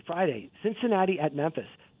game Friday, Cincinnati at Memphis.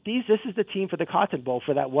 This is the team for the Cotton Bowl,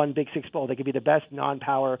 for that one Big Six Bowl. They could be the best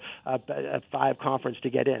non-power 5 conference to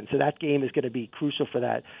get in. So that game is going to be crucial for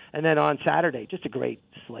that. And then on Saturday, just a great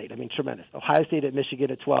slate. Tremendous. Ohio State at Michigan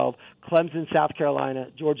at 12, Clemson, South Carolina,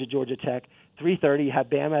 Georgia Tech. 3:30, you have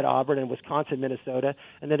Bama at Auburn and Wisconsin, Minnesota.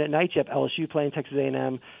 And then at night, you have LSU playing Texas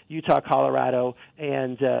A&M, Utah, Colorado,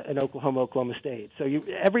 and Oklahoma State. So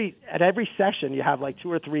at every session, you have like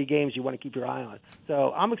 2 or 3 games you want to keep your eye on.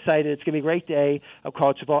 So I'm excited. It's going to be a great day of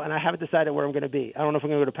college football, and I haven't decided where I'm going to be. I don't know if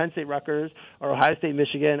I'm going to go to Penn State, Rutgers, or Ohio State,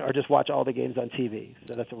 Michigan, or just watch all the games on TV.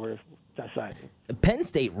 So that's what deciding. Penn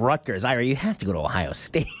State, Rutgers. Ira, you have to go to Ohio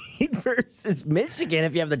State versus Michigan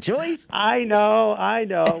if you have the choice. I know.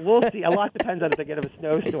 We'll see. A lot depends on if they get a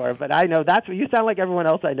snowstorm, but I know that's what you sound like everyone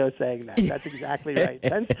else I know saying that. That's exactly right.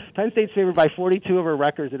 Penn State's favored by 42 over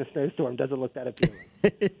Rutgers in a snowstorm. Doesn't look that appealing.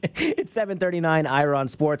 It's 7:39, Ira on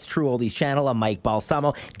Sports, True Oldies Channel. I'm Mike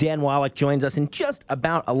Balsamo. Dan Wallach joins us in just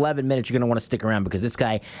about 11 minutes. You're going to want to stick around because this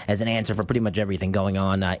guy has an answer for pretty much everything going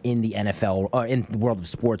on in the NFL, or in the world of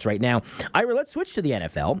sports right now. Ira, let's switch to the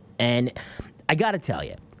NFL, and I got to tell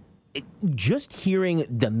you, just hearing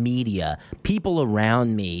the media, people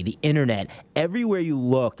around me, the internet, everywhere you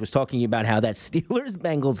looked was talking about how that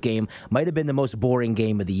Steelers-Bengals game might have been the most boring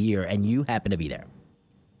game of the year, and you happen to be there.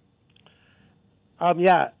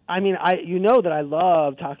 Yeah, I mean, you know that I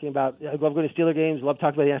love talking about. I love going to Steeler games. Love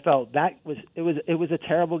talking about the NFL. It was a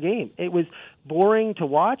terrible game. It was boring to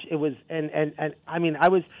watch. It was, and I mean, I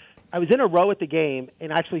was in a row at the game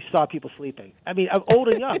and actually saw people sleeping. I mean, old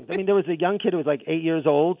and young. I mean, there was a young kid who was like 8 years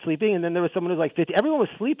old sleeping, and then there was someone who was like 50. Everyone was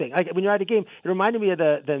sleeping. Like, when you're at a game, it reminded me of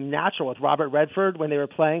the Natural with Robert Redford when they were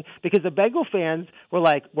playing, because the Bengal fans were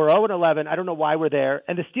like, we're 0-11. I don't know why we're there,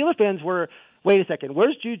 and the Steeler fans were. Wait a second.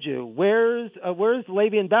 Where's Juju? Where's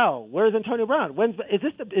Le'Veon Bell? Where's Antonio Brown? Is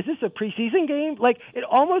this a preseason game? Like, it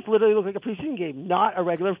almost literally looked like a preseason game, not a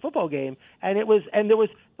regular football game. And there was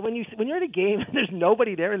when you're at a game and there's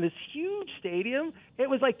nobody there in this huge stadium.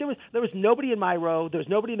 It was like there was nobody in my row. There was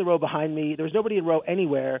nobody in the row behind me. There was nobody in row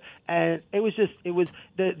anywhere. And it was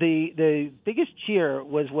the biggest cheer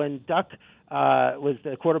was when was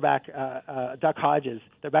the quarterback, Duck Hodges,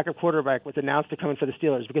 their backup quarterback, was announced to come in for the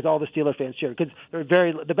Steelers, because all the Steeler fans cheered. Because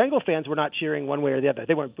the Bengal fans were not cheering one way or the other.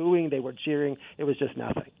 They weren't booing. They weren't cheering. It was just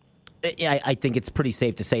nothing. I think it's pretty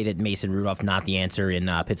safe to say that Mason Rudolph not the answer in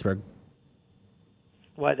Pittsburgh.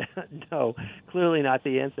 What? No, clearly not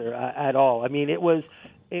the answer at all. I mean,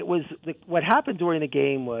 what happened during the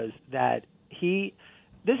game was that this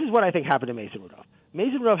is what I think happened to Mason Rudolph.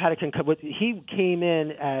 Mason Rudolph had he came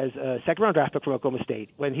in as a second-round draft pick from Oklahoma State.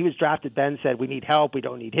 When he was drafted, Ben said, we need help, we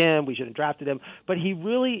don't need him, we shouldn't have drafted him. But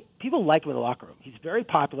people like him in the locker room. He's very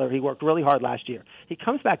popular. He worked really hard last year. He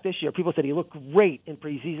comes back this year. People said he looked great in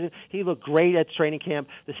preseason. He looked great at training camp.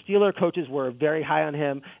 The Steeler coaches were very high on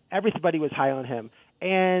him. Everybody was high on him.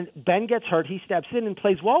 And Ben gets hurt. He steps in and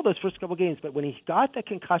plays well those first couple games. But when he got the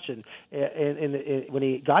concussion,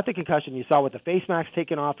 you saw with the face mask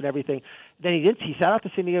taken off and everything. Then he sat out the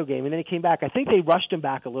San Diego game, and then he came back. I think they rushed him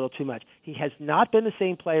back a little too much. He has not been the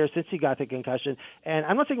same player since he got the concussion. And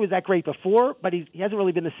I'm not saying he was that great before, but he hasn't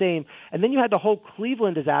really been the same. And then you had the whole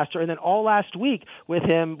Cleveland disaster, and then all last week with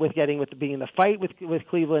him being in the fight with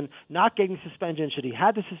Cleveland, not getting suspension. Should he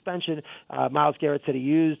had the suspension? Myles Garrett said he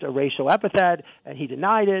used a racial epithet, and he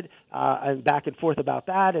denied it, and back and forth about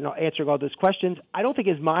that, and answering all those questions. I don't think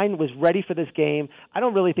his mind was ready for this game. I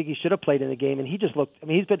don't really think he should have played in the game, and he just looked. I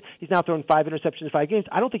mean, he's now thrown 5 interceptions in 5 games.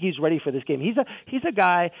 I don't think he's ready for this game. He's a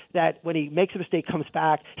guy that when he makes a mistake, comes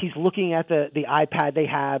back. He's looking at the iPad they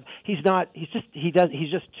have. He's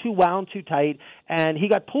just too wound, too tight, and he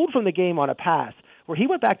got pulled from the game on a pass where he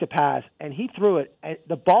went back to pass, and he threw it, and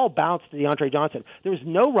the ball bounced to DeAndre Johnson. There was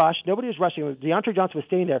no rush. Nobody was rushing. DeAndre Johnson was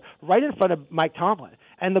staying there right in front of Mike Tomlin.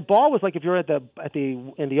 And the ball was like if you're in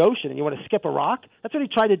the ocean and you want to skip a rock. That's what he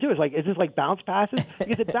tried to do. Is this like bounce passes?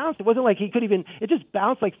 Because it bounced. It wasn't like he could even. It just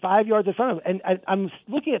bounced like 5 yards in front of him. And I'm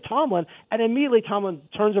looking at Tomlin, and immediately Tomlin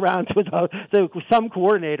turns around to some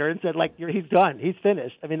coordinator and said, like, he's done. He's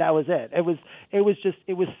finished. I mean, that was it. I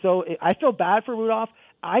feel bad for Rudolph.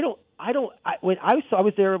 I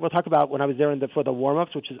was there. We'll talk about when I was there for the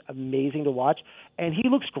warm-ups, which is amazing to watch. And he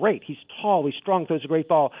looks great. He's tall. He's strong. Throws a great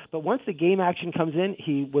ball. But once the game action comes in,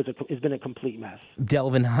 has been a complete mess.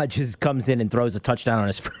 Delvin Hodges comes in and throws a touchdown on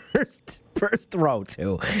his first throw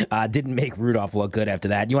too. Didn't make Rudolph look good after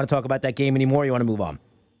that. You want to talk about that game anymore? Or you want to move on?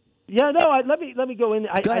 Yeah, no. Let me go in.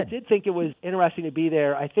 I did think it was interesting to be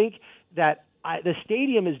there. I think that the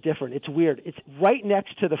stadium is different. It's weird. It's right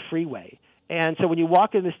next to the freeway. And so when you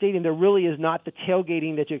walk in the stadium, there really is not the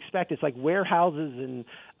tailgating that you expect. It's like warehouses and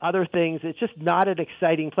other things. It's just not an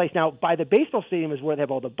exciting place. Now, by the baseball stadium is where they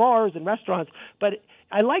have all the bars and restaurants, but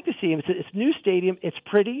I like to see him. It's a new stadium. It's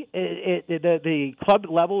pretty. The club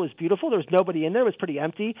level is beautiful. There was nobody in there. It was pretty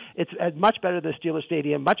empty. It's much better than the Steelers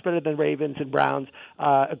Stadium, much better than Ravens and Browns.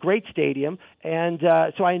 A great stadium. And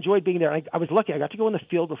so I enjoyed being there. I was lucky. I got to go in the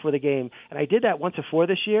field before the game, and I did that once before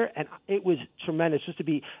this year, and it was tremendous just to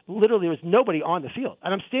be literally there was nobody on the field.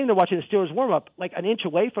 And I'm standing there watching the Steelers warm-up like an inch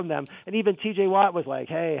away from them, and even T.J. Watt was like,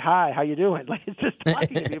 hey, hey, hi, how you doing? Like, it's just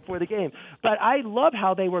talking to me before the game. But I love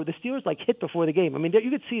how the Steelers, like, hit before the game. I mean, you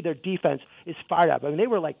could see their defense is fired up. I mean, they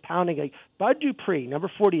were, like, pounding. Like, Bud Dupree,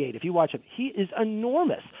 number 48, if you watch him, he is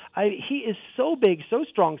enormous. He is so big, so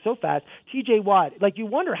strong, so fast. T.J. Watt, like, you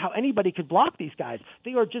wonder how anybody could block these guys.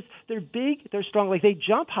 They're big, they're strong. Like, they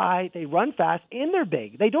jump high, they run fast, and they're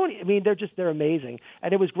big. They're amazing.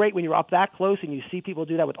 And it was great when you're up that close and you see people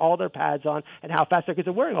do that with all their pads on and how fast because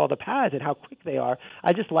they're wearing all the pads and how quick they are.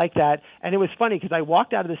 I just like that. And it was funny because I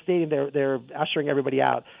walked out of the stadium, they're ushering everybody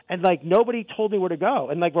out, and like nobody told me where to go.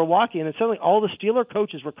 And like we're walking, and suddenly all the Steeler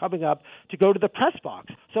coaches were coming up to go to the press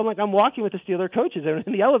box. So I'm walking with the Steeler coaches, and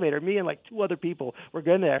in the elevator, me and like two other people were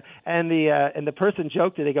going there. And the person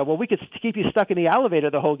joked, and they go, well, we could keep you stuck in the elevator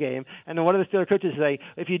the whole game. And then one of the Steeler coaches say,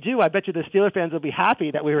 if you do, I bet you the Steeler fans will be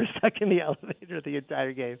happy that we were stuck in the elevator the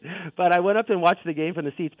entire game. But I went up and watched the game from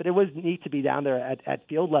the seats. But it was neat to be down there at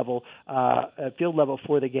field level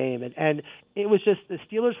for the game, and it was just the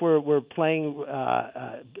Steelers were playing.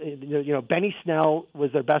 Benny Snell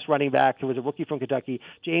was their best running back, who was a rookie from Kentucky.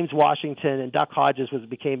 James Washington and Duck Hodges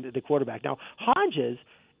became the quarterback. Now Hodges,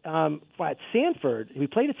 at Sanford, we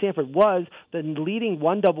played at Sanford, was the leading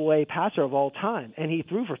 1AA passer of all time, and he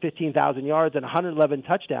threw for 15,000 yards and 111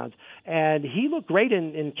 touchdowns, and he looked great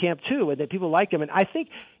in camp too, and that people liked him, and I think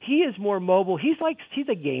he is more mobile. He's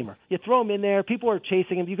a gamer. You throw him in there, people are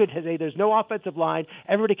chasing him. You could say there's no offensive line,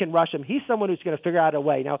 everybody can rush him. He's someone who's going to figure out a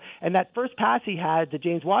way. Now, and that first pass he had to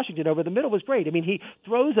James Washington over the middle was great. I mean, he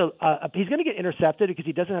throws he's going to get intercepted because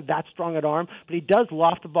he doesn't have that strong an arm, but he does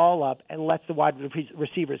loft the ball up and lets the wide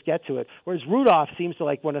receiver get to it. Whereas Rudolph seems to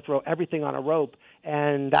want to throw everything on a rope,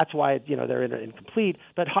 and that's why they're incomplete.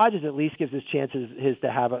 But Hodges at least gives his chances to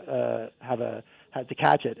have to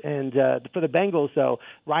catch it. And for the Bengals, though,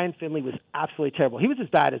 Ryan Finley was absolutely terrible. He was as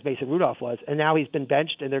bad as Mason Rudolph was, and now he's been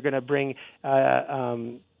benched, and they're going to bring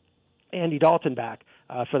Andy Dalton back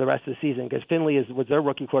for the rest of the season because Finley was their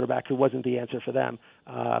rookie quarterback who wasn't the answer for them.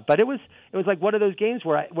 But it was like one of those games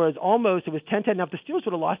where it was 10-10. Now, if the Steelers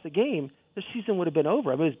would have lost the game, the season would have been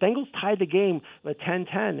over. I mean, the Bengals tied the game with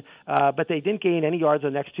 10-10, but they didn't gain any yards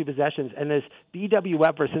on the next two possessions. And this B.W.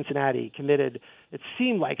 Webb for Cincinnati committed, it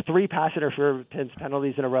seemed like 3 pass interference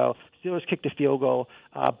penalties in a row. Steelers kicked a field goal.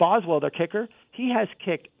 Boswell, their kicker, he has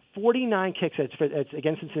kicked 49 kicks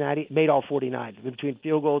against Cincinnati, made all 49 between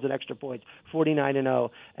field goals and extra points, 49-0.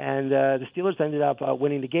 And the Steelers ended up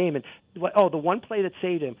winning the game. And the one play that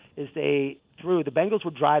saved him is the Bengals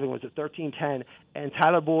were driving, was at 13-10, and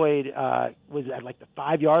Tyler Boyd was at like the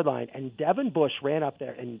 5-yard line, and Devin Bush ran up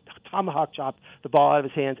there and tomahawk chopped the ball out of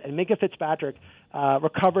his hands, and Minkah Fitzpatrick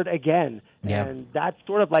recovered again. Yeah. And that's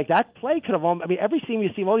sort of like that play could have, every team you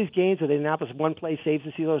see all these games where the Indianapolis one play saves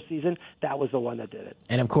the Steelers season, that was the one that did it.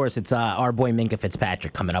 And of course, it's our boy Minkah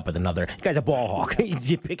Fitzpatrick coming up with another. The guy's a ball hawk.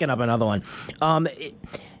 He's picking up another one.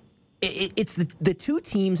 It's the two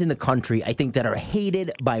teams in the country, I think, that are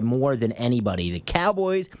hated by more than anybody. The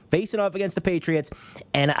Cowboys facing off against the Patriots,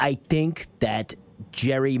 and I think that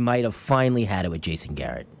Jerry might have finally had it with Jason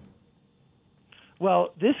Garrett.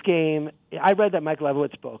 Well, this game, I read that Mike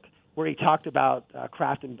Leibowitz book where he talked about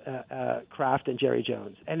Kraft and Jerry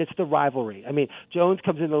Jones, and it's the rivalry. I mean, Jones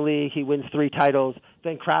comes in the league, he wins 3 titles,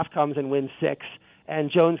 then Kraft comes and wins 6. And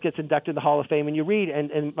Jones gets inducted in the Hall of Fame. And you read,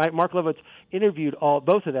 and Mark Leibowitz interviewed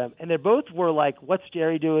both of them, and they both were like, what's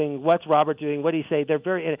Jerry doing? What's Robert doing? What do you say? They're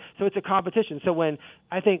so it's a competition. So when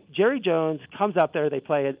I think Jerry Jones comes up there, they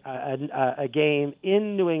play a game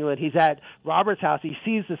in New England. He's at Robert's house. He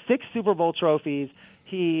sees the 6 Super Bowl trophies.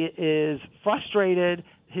 He is frustrated.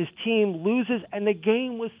 His team loses, and the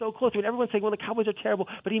game was so close. I mean, everyone's saying, well, the Cowboys are terrible.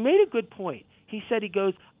 But he made a good point. He said,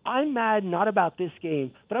 I'm mad not about this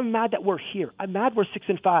game, but I'm mad that we're here. I'm mad we're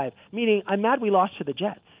 6-5, meaning I'm mad we lost to the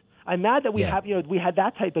Jets. I'm mad that we had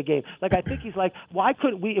that type of game. Like, I think he's like, why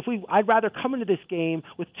couldn't we, I'd rather come into this game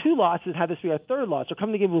with 2 losses and have this be our 3rd loss, or come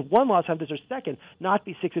into the game with 1 loss and have this our 2nd, not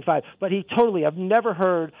be 6-5. But I've never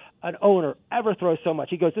heard an owner ever throw so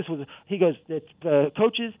much. He goes, the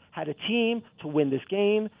coaches had a team to win this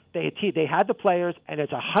game. They had the players, and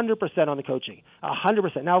it's 100% on the coaching,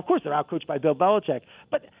 100%. Now, of course, they're outcoached by Bill Belichick,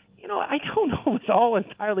 but I don't know it's all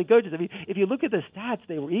entirely coaches. I mean, if you look at the stats,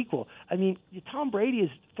 they were equal. I mean, Tom Brady is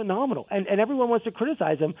phenomenal, and everyone wants to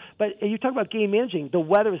criticize him, but you talk about game managing. The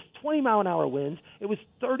weather was 20-mile-an-hour winds. It was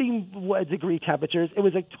 30-degree temperatures. It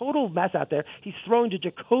was a total mess out there. He's thrown to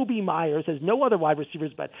Jacoby Myers. There's no other wide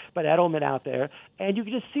receivers but Edelman out there, and you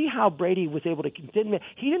can just see how Brady was able to. He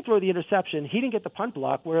didn't throw the interception. He didn't get the punt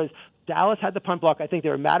block, whereas Dallas had the punt block. I think they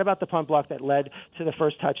were mad about the punt block that led to the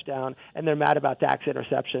first touchdown, and they're mad about Dak's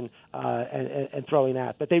interception. and throwing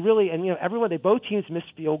that. But they really, and both teams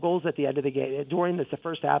missed field goals at the end of the game during the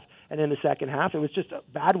first half and in the second half. It was just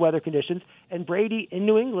bad weather conditions, and Brady in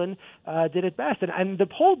New England did it best. And the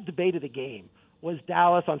whole debate of the game was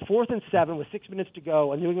Dallas on 4th and 7 with 6 minutes to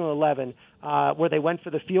go, on New England 11, where they went for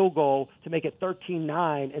the field goal to make it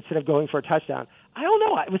 13-9 instead of going for a touchdown. I don't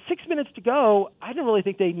know. It was 6 minutes to go. I didn't really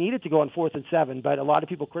think they needed to go on 4th and 7, but a lot of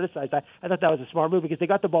people criticized that. I thought that was a smart move because they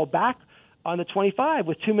got the ball back on the 25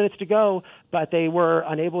 with 2 minutes to go, but they were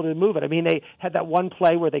unable to move it. I mean, they had that one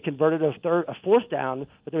play where they converted a fourth down,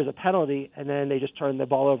 but there was a penalty, and then they just turned the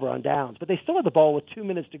ball over on downs. But they still had the ball with 2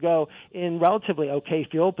 minutes to go in relatively okay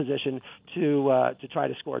field position to try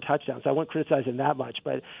to score a touchdown. So I won't criticize them that much,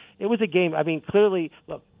 but it was a game. I mean, clearly,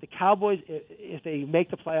 look, the Cowboys, if they make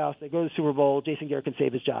the playoffs, they go to the Super Bowl, Jason Garrett can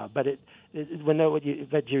save his job. But he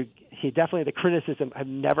definitely, the criticism, I've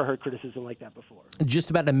never heard criticism like that before. Just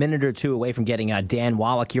about a minute or two away from getting Dan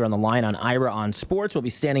Wallach here on the line on Ira on Sports. We'll be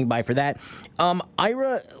standing by for that.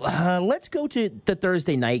 Ira, let's go to the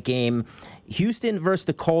Thursday night game. Houston versus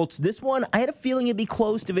the Colts. This one, I had a feeling it'd be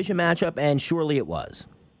close division matchup, and surely it was.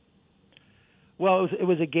 Well, it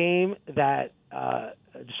was a game that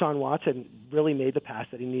Deshaun Watson really made the pass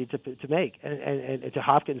that he needed to make, and to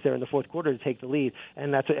Hopkins there in the fourth quarter to take the lead.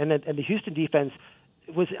 And the Houston defense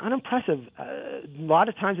was unimpressive. A lot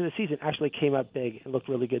of times in the season actually came up big and looked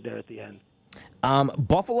really good there at the end.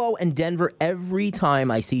 Buffalo and Denver, every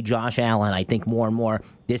time I see Josh Allen, I think more and more,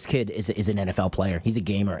 this kid is an NFL player. He's a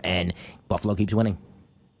gamer, and Buffalo keeps winning.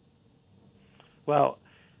 Well,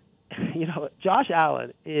 Josh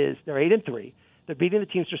Allen they're 8-3. They're beating the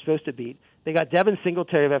teams they're supposed to beat. They got Devin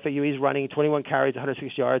Singletary of FAU. He's running 21 carries,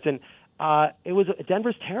 106 yards, and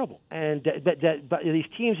Denver's terrible. And but these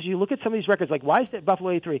teams, as you look at some of these records, like why is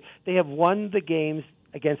Buffalo 8-3? They have won the games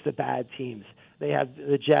against the bad teams. They have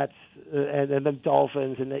the Jets and the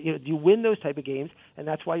Dolphins, and you win those type of games, and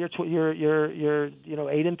that's why you're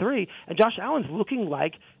 8-3. And Josh Allen's looking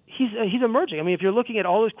like he's emerging. I mean, if you're looking at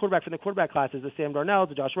all those quarterbacks from the quarterback classes, the Sam Darnells,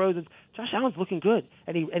 the Josh Rosens, Josh Allen's looking good,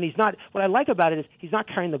 and he's not. What I like about it is he's not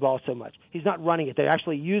carrying the ball so much. He's not running it. They're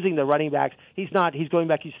actually using the running backs. He's going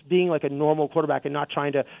back. He's being like a normal quarterback and not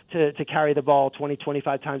trying to carry the ball 20,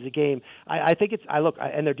 25 times a game. I think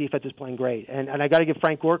and their defense is playing great. And I got to give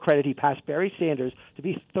Frank Gore credit. He passed Barry Sanders to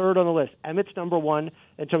be third on the list. Emmett's number 1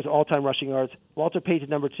 in terms of all-time rushing yards. Walter Payton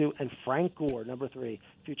number 2, and Frank Gore number 3,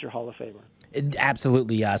 future Hall of Famer.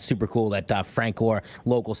 Absolutely super cool that Frank Gore,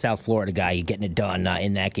 local South Florida guy, getting it done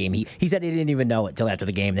in that game. He said he didn't even know it till after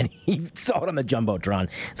the game. Then he saw it on the Jumbotron.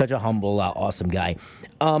 Such a humble, awesome guy.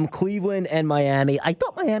 Cleveland and Miami. I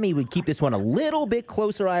thought Miami would keep this one a little bit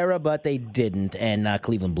closer, Ira, but they didn't, and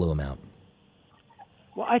Cleveland blew them out.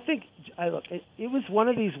 Well, I think it was one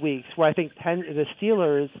of these weeks where I think the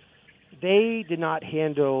Steelers, they did not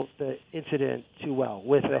handle the incident too well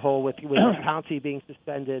with Pouncey being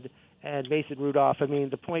suspended and Mason Rudolph. I mean,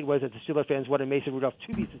 the point was that the Steelers fans wanted Mason Rudolph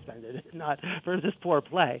to be suspended, not for this poor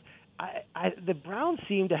play. The Browns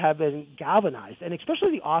seem to have been galvanized, and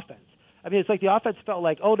especially the offense. I mean, it's like the offense felt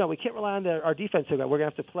like, oh, no, we can't rely on our defense so good. We're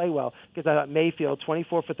going to have to play well, because I thought Mayfield,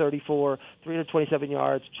 24 for 34, 327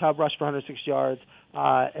 yards, Chubb rushed for 106 yards,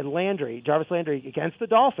 and Jarvis Landry, against the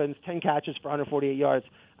Dolphins, 10 catches for 148 yards.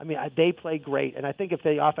 I mean, they play great, and I think if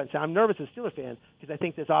the offense, I'm nervous as a Steelers fan because I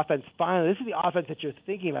think this offense this is the offense that you're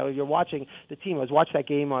thinking about when you're watching the team. I was watching that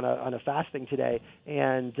game on a fasting today,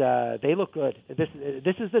 and they look good.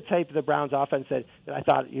 This is the type of the Browns offense that I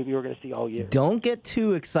thought you were going to see all year. Don't get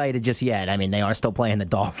too excited just yet. I mean, they are still playing the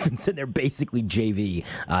Dolphins, and they're basically JV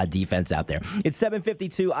defense out there. It's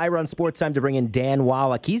 7:52. I run Sports Time to bring in Dan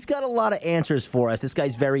Wallach. He's got a lot of answers for us. This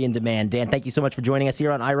guy's very in demand. Dan, thank you so much for joining us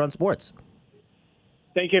here on I Run Sports.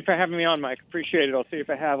 Thank you for having me on, Mike. Appreciate it. I'll see if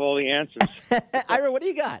I have all the answers. Ira, what do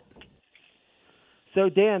you got? So,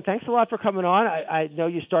 Dan, thanks a lot for coming on. I know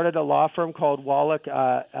you started a law firm called Wallach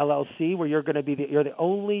LLC, where you're going to be you're the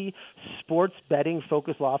only sports betting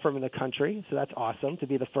focused law firm in the country. So that's awesome to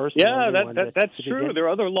be the first. Yeah, that's true. There are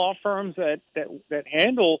other law firms that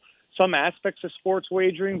handle some aspects of sports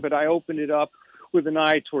wagering, but I opened it up with an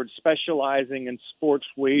eye towards specializing in sports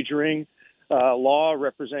wagering law,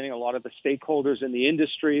 representing a lot of the stakeholders in the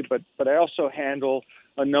industry, but I also handle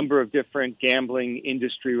a number of different gambling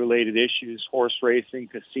industry-related issues: horse racing,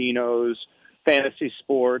 casinos, fantasy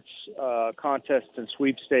sports, contests and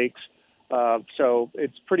sweepstakes. So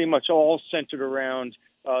it's pretty much all centered around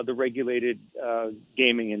the regulated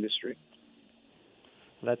gaming industry.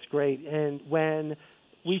 That's great. And when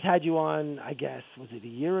we've had you on, I guess, was it a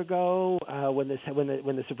year ago when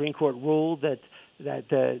the Supreme Court ruled that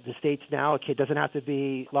the states now, it doesn't have to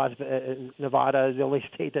be Nevada is the only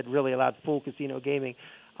state that really allowed full casino gaming.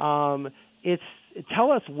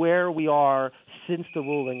 Tell us where we are since the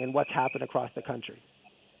ruling and what's happened across the country.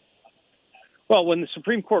 Well, when the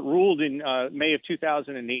Supreme Court ruled in May of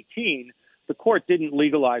 2018, the court didn't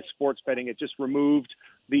legalize sports betting. It just removed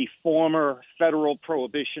the former federal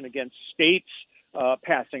prohibition against states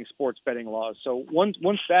passing sports betting laws. So once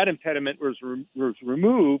that impediment was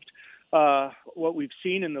removed, what we've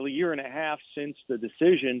seen in the year and a half since the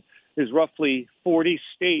decision is roughly 40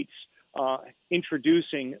 states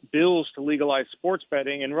introducing bills to legalize sports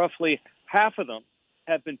betting, and roughly half of them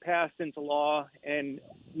have been passed into law, and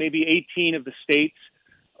maybe 18 of the states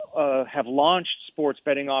have launched sports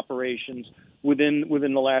betting operations within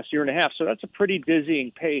the last year and a half. So that's a pretty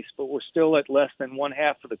dizzying pace, but we're still at less than one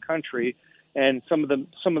half of the country. And some of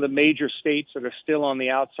the major states that are still on the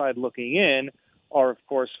outside looking in are, of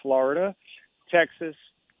course, Florida, Texas,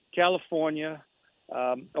 California,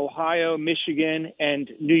 Ohio, Michigan, and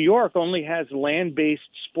New York only has land-based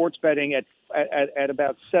sports betting at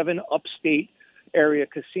about 7 upstate area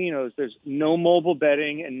casinos. There's no mobile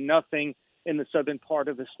betting and nothing in the southern part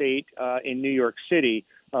of the state in New York City.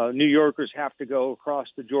 New Yorkers have to go across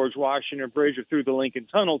the George Washington Bridge or through the Lincoln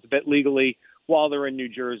Tunnel to bet legally while they're in New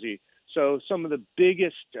Jersey. So some of the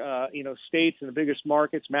biggest, states and the biggest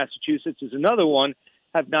markets, Massachusetts is another one,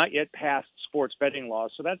 have not yet passed sports betting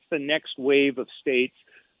laws. So that's the next wave of states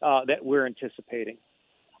that we're anticipating.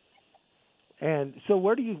 And so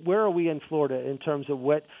where are we in Florida in terms of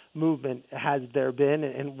what movement has there been,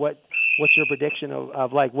 and what's your prediction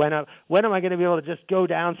of like when am I going to be able to just go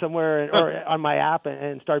down somewhere or on my app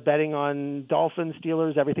and start betting on Dolphins,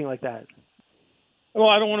 Steelers, everything like that? Well,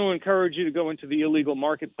 I don't want to encourage you to go into the illegal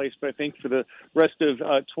marketplace, but I think for the rest of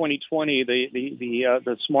 2020,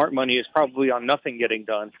 the smart money is probably on nothing getting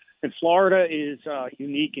done. And Florida is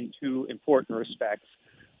unique in two important respects.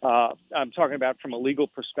 I'm talking about from a legal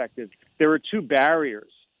perspective. There are two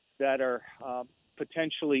barriers that are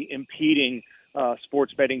potentially impeding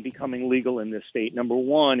sports betting becoming legal in this state. Number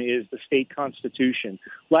one is the state constitution.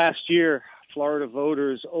 Last year, Florida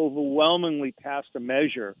voters overwhelmingly passed a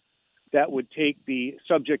measure that would take the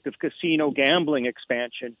subject of casino gambling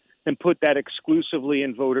expansion and put that exclusively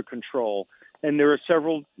in voter control. And there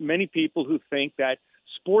are many people who think that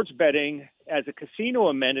sports betting as a casino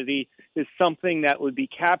amenity is something that would be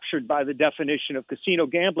captured by the definition of casino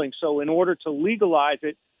gambling. So in order to legalize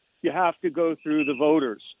it, you have to go through the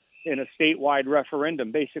voters in a statewide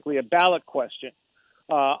referendum, basically a ballot question.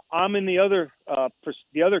 I'm in the other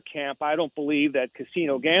camp. I don't believe that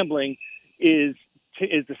casino gambling is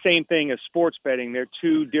the same thing as sports betting. They're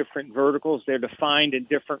two different verticals. They're defined in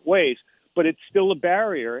different ways, but it's still a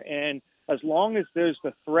barrier. And as long as there's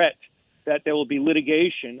the threat that there will be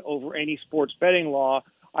litigation over any sports betting law,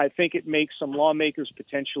 I think it makes some lawmakers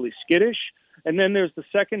potentially skittish. And then there's the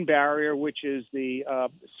second barrier, which is the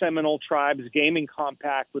Seminole Tribe's gaming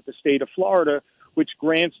compact with the state of Florida, which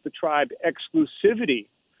grants the tribe exclusivity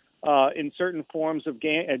in certain forms of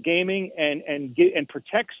gaming and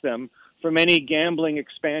protects them from any gambling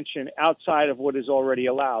expansion outside of what is already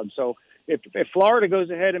allowed. So if Florida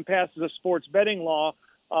goes ahead and passes a sports betting law,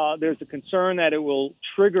 there's a concern that it will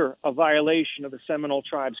trigger a violation of the Seminole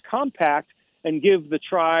Tribe's compact and give the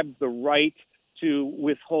tribe the right to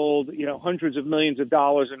withhold, hundreds of millions of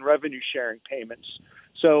dollars in revenue sharing payments.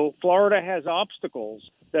 So Florida has obstacles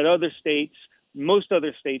that most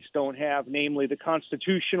other states don't have, namely the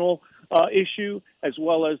constitutional issue as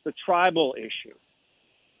well as the tribal issue.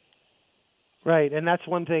 Right, and that's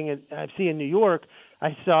one thing I see in New York.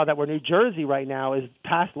 I saw that where New Jersey right now is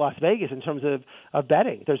past Las Vegas in terms of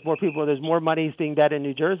betting. There's more money being bet in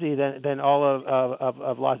New Jersey than all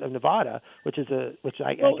of Nevada, which is it's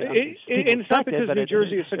not because New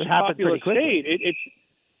Jersey is such a populous state.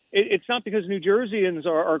 It's not because New Jerseyans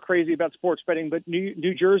are crazy about sports betting, but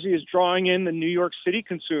New Jersey is drawing in the New York City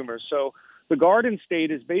consumers. So the Garden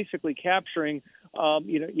State is basically capturing,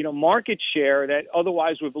 market share that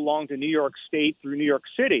otherwise would belong to New York State through New York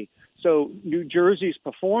City. So New Jersey's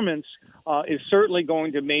performance is certainly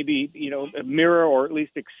going to maybe, mirror or at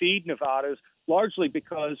least exceed Nevada's, largely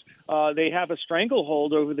because they have a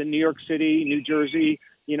stranglehold over the New York City, New Jersey,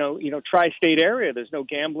 tri-state area. There's no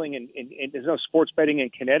gambling and there's no sports betting in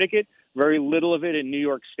Connecticut, very little of it in New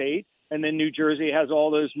York State. And then New Jersey has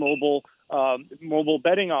all those mobile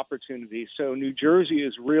betting opportunities. So New Jersey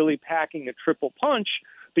is really packing a triple punch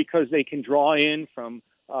because they can draw in from,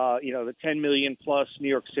 the 10 million plus New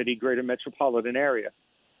York City greater metropolitan area.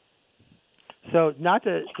 So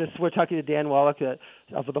we're talking to Dan Wallach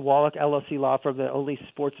of the Wallach LLC law firm, the only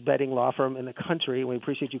sports betting law firm in the country. We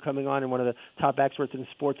appreciate you coming on and one of the top experts in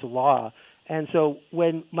sports law. And so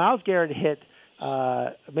when Myles Garrett hit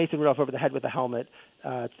Mason Rudolph over the head with the helmet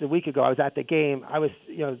a week ago, I was at the game.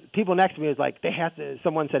 People next to me was like,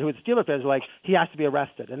 someone said, who was Steelers fans, were like, he has to be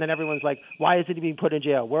arrested. And then everyone's like, why isn't he being put in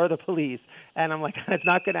jail? Where are the police? And I'm like, it's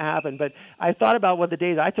not going to happen. But I thought about one of the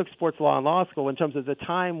days I took sports law in law school in terms of the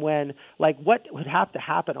time when, like, what would have to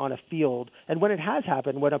happen on a field, and when it has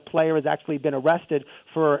happened, when a player has actually been arrested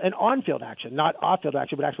for an on-field action, not off-field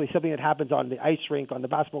action, but actually something that happens on the ice rink, on the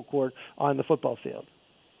basketball court, on the football field.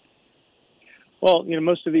 Well,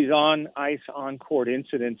 most of these on-ice, on-court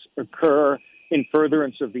incidents occur in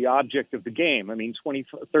furtherance of the object of the game. I mean,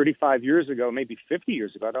 35 years ago, maybe 50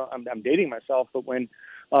 years ago, I'm dating myself, but when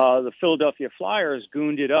the Philadelphia Flyers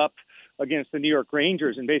gooned it up against the New York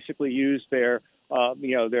Rangers and basically used their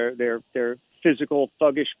physical,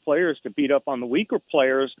 thuggish players to beat up on the weaker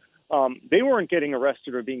players, they weren't getting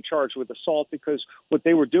arrested or being charged with assault because what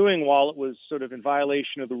they were doing, while it was sort of in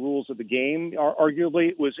violation of the rules of the game, arguably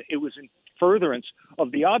it was in furtherance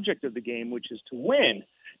of the object of the game, which is to win.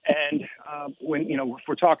 And when if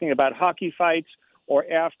we're talking about hockey fights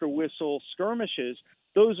or after whistle skirmishes,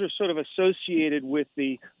 those are sort of associated with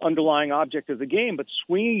the underlying object of the game. But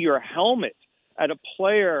swinging your helmet at a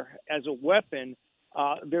player as a weapon,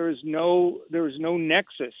 there is no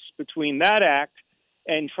nexus between that act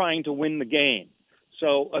and trying to win the game.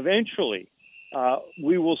 So eventually,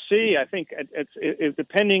 we will see. I think it's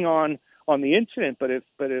depending on the incident. But if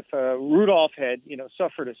Rudolph had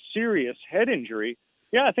suffered a serious head injury,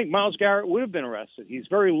 yeah, I think Myles Garrett would have been arrested. He's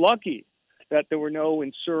very lucky that there were no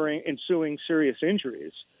ensuing serious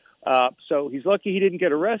injuries. So he's lucky he didn't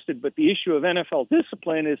get arrested. But the issue of NFL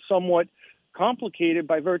discipline is somewhat complicated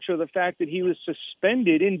by virtue of the fact that he was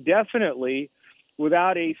suspended indefinitely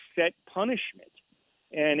without a set punishment.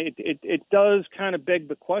 And it does kind of beg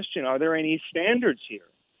the question, are there any standards here?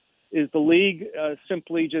 Is the league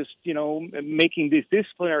simply just, making these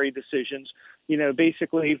disciplinary decisions,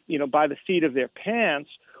 basically, by the seat of their pants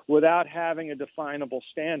without having a definable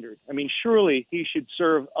standard? I mean, surely he should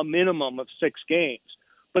serve a minimum of 6 games,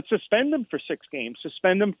 but suspend him for 6 games,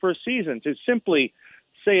 suspend him for a season. To simply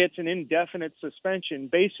say it's an indefinite suspension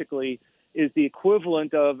basically is the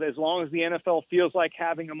equivalent of, as long as the NFL feels like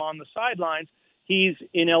having him on the sidelines, he's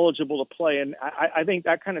ineligible to play. And I think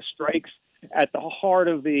that kind of strikes at the heart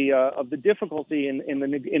of the difficulty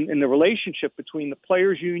in the relationship between the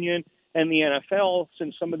players' union and the NFL,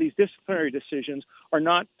 since some of these disciplinary decisions are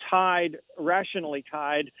not rationally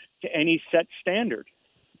tied to any set standard.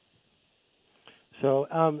 So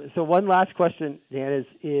one last question, Dan,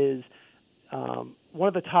 is one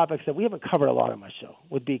of the topics that we haven't covered a lot on my show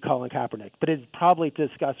would be Colin Kaepernick, but it's probably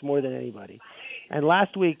discussed more than anybody. And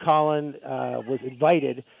last week, Colin was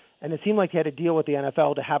invited, and it seemed like he had a deal with the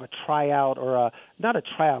NFL to have a tryout, or not a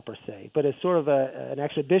tryout per se, but a sort of an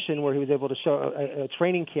exhibition where he was able to show a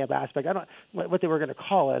training camp aspect. I don't know what they were going to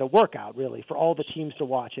call it, a workout really, for all the teams to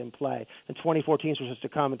watch him play. And 24 teams were supposed to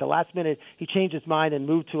come. At the last minute, he changed his mind and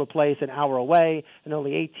moved to a place an hour away, and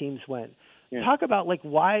only 8 teams went. Yeah. Talk about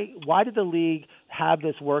why did the league have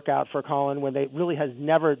this workout for Colin when they really has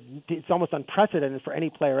never? It's almost unprecedented for any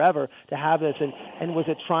player ever to have this. And was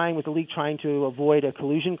the league trying to avoid a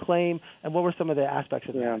collusion claim? And what were some of the aspects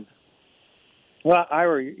of that? Well,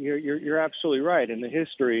 Ira, you're absolutely right. In the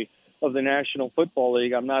history of the National Football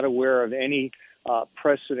League, I'm not aware of any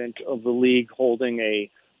precedent of the league holding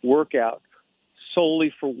a workout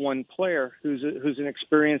solely for one player who's an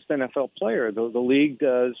experienced NFL player. The league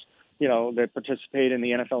does. They participate in the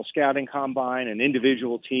NFL scouting combine, and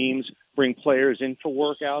individual teams bring players in for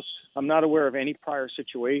workouts. I'm not aware of any prior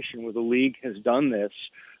situation where the league has done this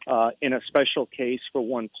in a special case for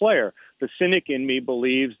one player. The cynic in me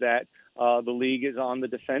believes that the league is on the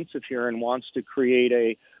defensive here and wants to create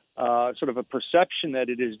a sort of a perception that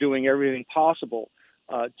it is doing everything possible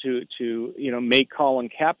to make Colin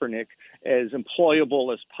Kaepernick as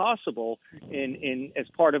employable as possible in as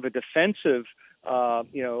part of a defensive.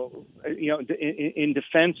 In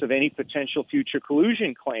defense of any potential future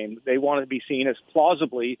collusion claim. They want to be seen as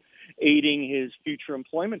plausibly aiding his future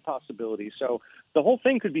employment possibilities. So the whole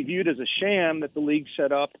thing could be viewed as a sham that the league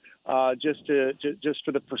set up just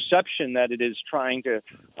for the perception that it is trying to,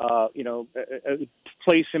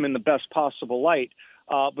 place him in the best possible light.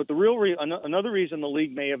 But the real another reason the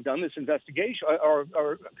league may have done this investigation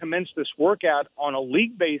or commenced this workout on a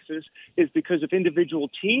league basis is because if individual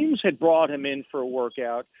teams had brought him in for a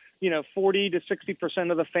workout, 40 to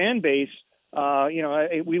 60% of the fan base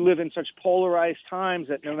We live in such polarized times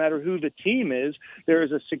that no matter who the team is, there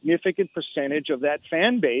is a significant percentage of that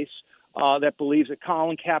fan base that believes that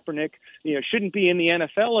Colin Kaepernick, shouldn't be in the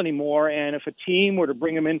NFL anymore. And if a team were to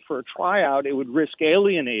bring him in for a tryout, it would risk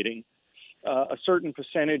alienating a certain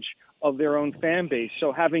percentage of their own fan base.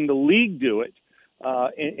 So having the league do it,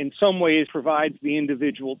 in some ways provides the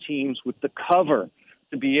individual teams with the cover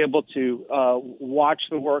to be able to watch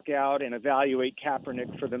the workout and evaluate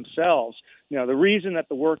Kaepernick for themselves. The reason that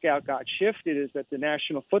the workout got shifted is that the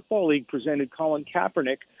National Football League presented Colin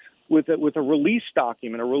Kaepernick with a release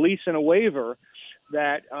document, a release and a waiver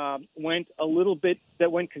that went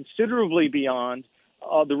considerably beyond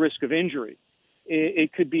the risk of injury.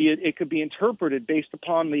 It could be interpreted based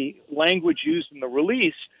upon the language used in the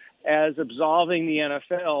release as absolving the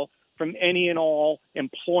NFL from any and all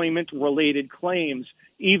employment-related claims,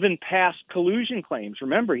 even past collusion claims.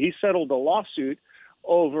 Remember, he settled a lawsuit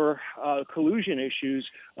over collusion issues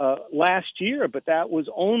last year, but that was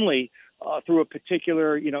only through a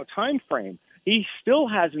particular, time frame. He still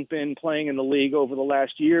hasn't been playing in the league over the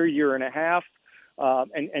last year and a half,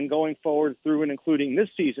 and going forward through and including this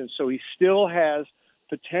season. So he still has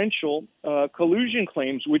potential collusion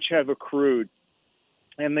claims which have accrued.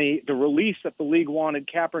 And the release that the league wanted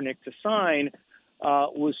Kaepernick to sign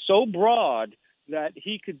was so broad that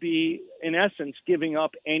he could be, in essence, giving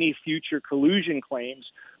up any future collusion claims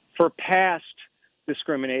for past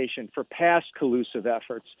discrimination, for past collusive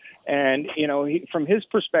efforts. And, from his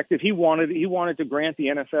perspective, he wanted to grant the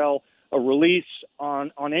NFL a release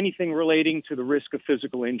on anything relating to the risk of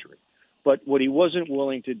physical injury. But what he wasn't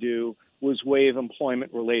willing to do was waive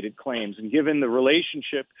employment-related claims. And given the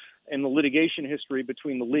relationship and the litigation history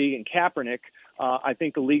between the league and Kaepernick, I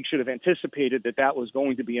think the league should have anticipated that was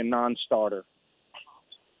going to be a non-starter.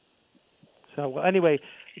 So, anyway,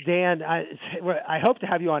 Dan, I hope to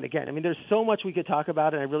have you on again. I mean, there's so much we could talk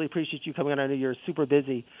about, and I really appreciate you coming on. I know you're super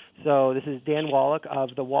busy. So this is Dan Wallach of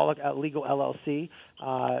the Wallach Legal LLC,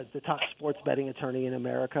 the top sports betting attorney in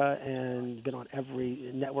America, and been on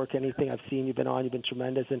every network, anything I've seen you've been on. You've been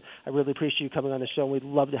tremendous, and I really appreciate you coming on the show, and we'd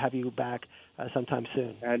love to have you back sometime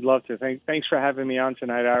soon. I'd love to. Thanks for having me on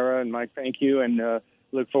tonight, Ira, and Mike, thank you, and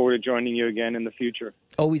look forward to joining you again in the future.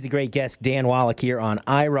 Always a great guest, Dan Wallach here on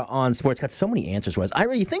Ira on Sports. Got so many answers for us.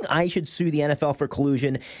 Ira, you think I should sue the NFL for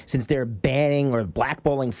collusion since they're banning or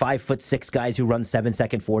blackballing 5'6" guys who run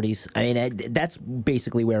 7-second 40s? I mean, that's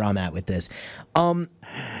basically where I'm at with this.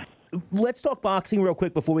 Let's talk boxing real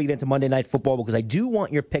quick before we get into Monday Night Football, because I do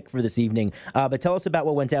want your pick for this evening. But tell us about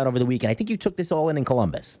what went down over the weekend. I think you took this all in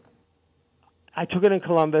Columbus. I took it in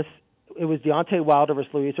Columbus. It was Deontay Wilder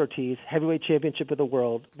versus Luis Ortiz, heavyweight championship of the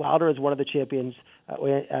world. Wilder is one of the champions.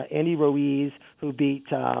 Andy Ruiz, who beat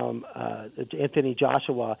Anthony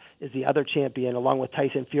Joshua, is the other champion, along with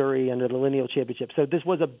Tyson Fury under the lineal championship. So this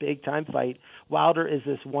was a big-time fight. Wilder is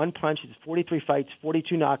this one punch. He's 43 fights,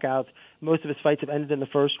 42 knockouts. Most of his fights have ended in the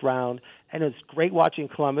first round. And it's great watching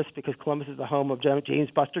Columbus because Columbus is the home of James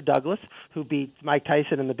Buster Douglas, who beat Mike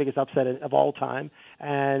Tyson in the biggest upset of all time.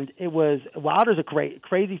 And Wilder's a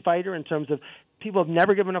crazy fighter in terms of people have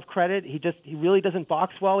never given enough credit. He really doesn't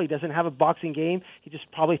box well. He doesn't have a boxing game. He just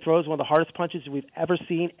probably throws one of the hardest punches we've ever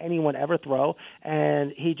seen anyone ever throw.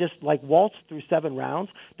 And he just waltzed through 7 rounds,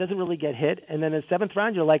 doesn't really get hit. And then in the 7th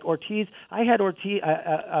round, you're like, Ortiz. I had Ortiz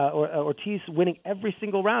winning every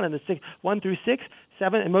single round in the 1 through 6.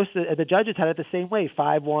 7, and most of the judges had it the same way,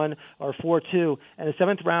 5-1 or 4-2. And the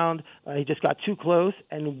 7th round, he just got too close,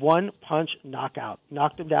 and one punch knockout.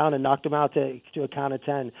 Knocked him down and knocked him out to a count of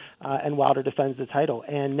 10, and Wilder defends the title.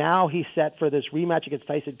 And now he's set for this rematch against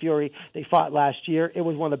Tyson Fury. They fought last year. It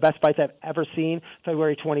was one of the best fights I've ever seen,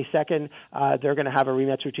 February 22nd. They're going to have a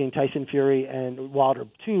rematch between Tyson Fury and Wilder.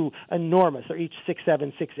 2 enormous. They're each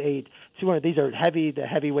 6'7", 6'8", 200. These are the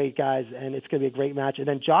heavyweight guys, and it's going to be a great match. And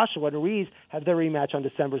then Joshua and Ruiz have their rematch on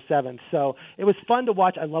December 7th. So it was fun to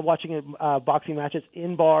watch. I love watching boxing matches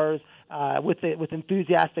in bars with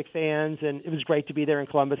enthusiastic fans, and it was great to be there in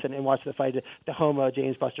Columbus and watch the fight at the home of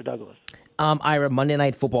James Buster Douglas. Ira, Monday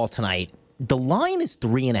Night Football tonight. The line is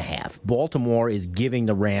 3.5. Baltimore is giving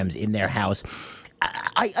the Rams in their house.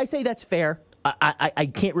 I say that's fair. I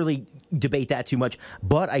can't really debate that too much,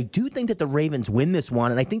 but I do think that the Ravens win this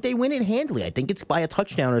one, and I think they win it handily. I think it's by a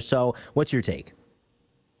touchdown or so. What's your take?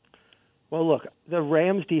 Well, look, the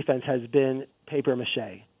Rams' defense has been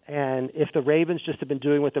papier-mâché. And if the Ravens just have been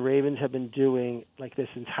doing what the Ravens have been doing like this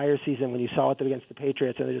entire season, when you saw it against the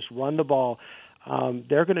Patriots and they just run the ball,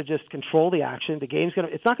 they're going to just control the action.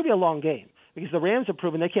 It's not going to be a long game. because the Rams have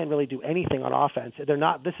proven they can't really do anything on offense. They're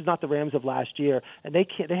not. This is not the Rams of last year, and they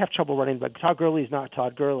can't. They have trouble running. But Todd Gurley is not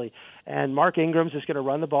Todd Gurley, and Mark Ingram's just going to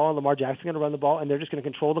run the ball, and Lamar Jackson's going to run the ball, and they're just going to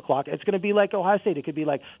control the clock. It's going to be like Ohio State. It could be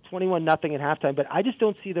like 21-0 at halftime. But I just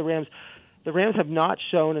don't see the Rams. The Rams have not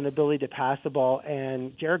shown an ability to pass the ball,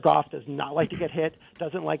 and Jared Goff does not like to get hit,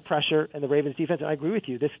 doesn't like pressure, and the Ravens defense. And I agree with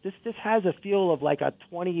you. This has a feel of like a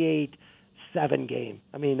 28-7 game.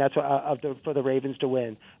 I mean, that's for the Ravens to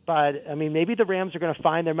win. But I mean, maybe the Rams are going to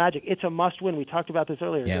find their magic. It's a must-win. We talked about this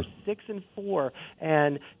earlier. Yeah. They're 6-4,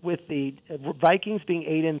 and with the Vikings being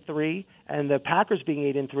 8-3 and the Packers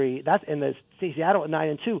being 8-3, and the Seattle at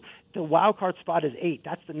 9-2. The wild card spot is 8.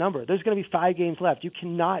 That's the number. There's going to be 5 games left. You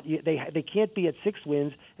cannot. They can't be at 6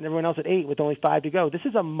 wins and everyone else at 8 with only 5 to go. This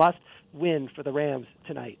is a must-win for the Rams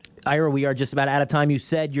tonight. Ira, we are just about out of time. You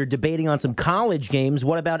said you're debating on some college games.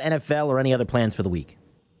 What about NFL or any other plans for the week?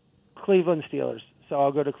 Cleveland Steelers. So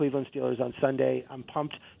I'll go to Cleveland Steelers on Sunday. I'm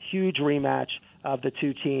pumped. Huge rematch of the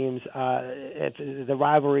two teams. The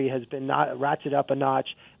rivalry has been ratcheted up a notch,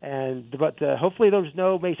 but hopefully there's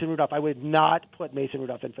no Mason Rudolph. I would not put Mason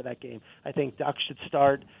Rudolph in for that game. I think Duck should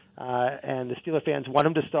start, and the Steeler fans want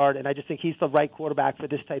him to start, and I just think he's the right quarterback for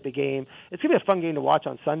this type of game. It's going to be a fun game to watch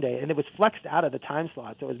on Sunday, and it was flexed out of the time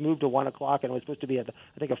slot, so it was moved to 1 o'clock, and it was supposed to be, I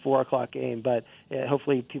think, a 4 o'clock game, but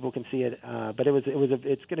hopefully people can see it. But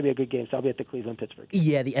it's going to be a good game, so I'll be at the Cleveland-Pittsburgh.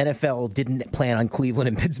 Yeah, the NFL didn't plan on Cleveland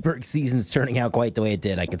and Pittsburgh seasons turning out quite the way it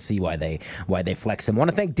did. I can see why they flex him. I want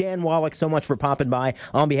to thank Dan Wallach so much for popping by.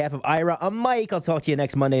 On behalf of Ira, I'm Mike. I'll talk to you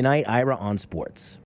next Monday night. Ira on Sports.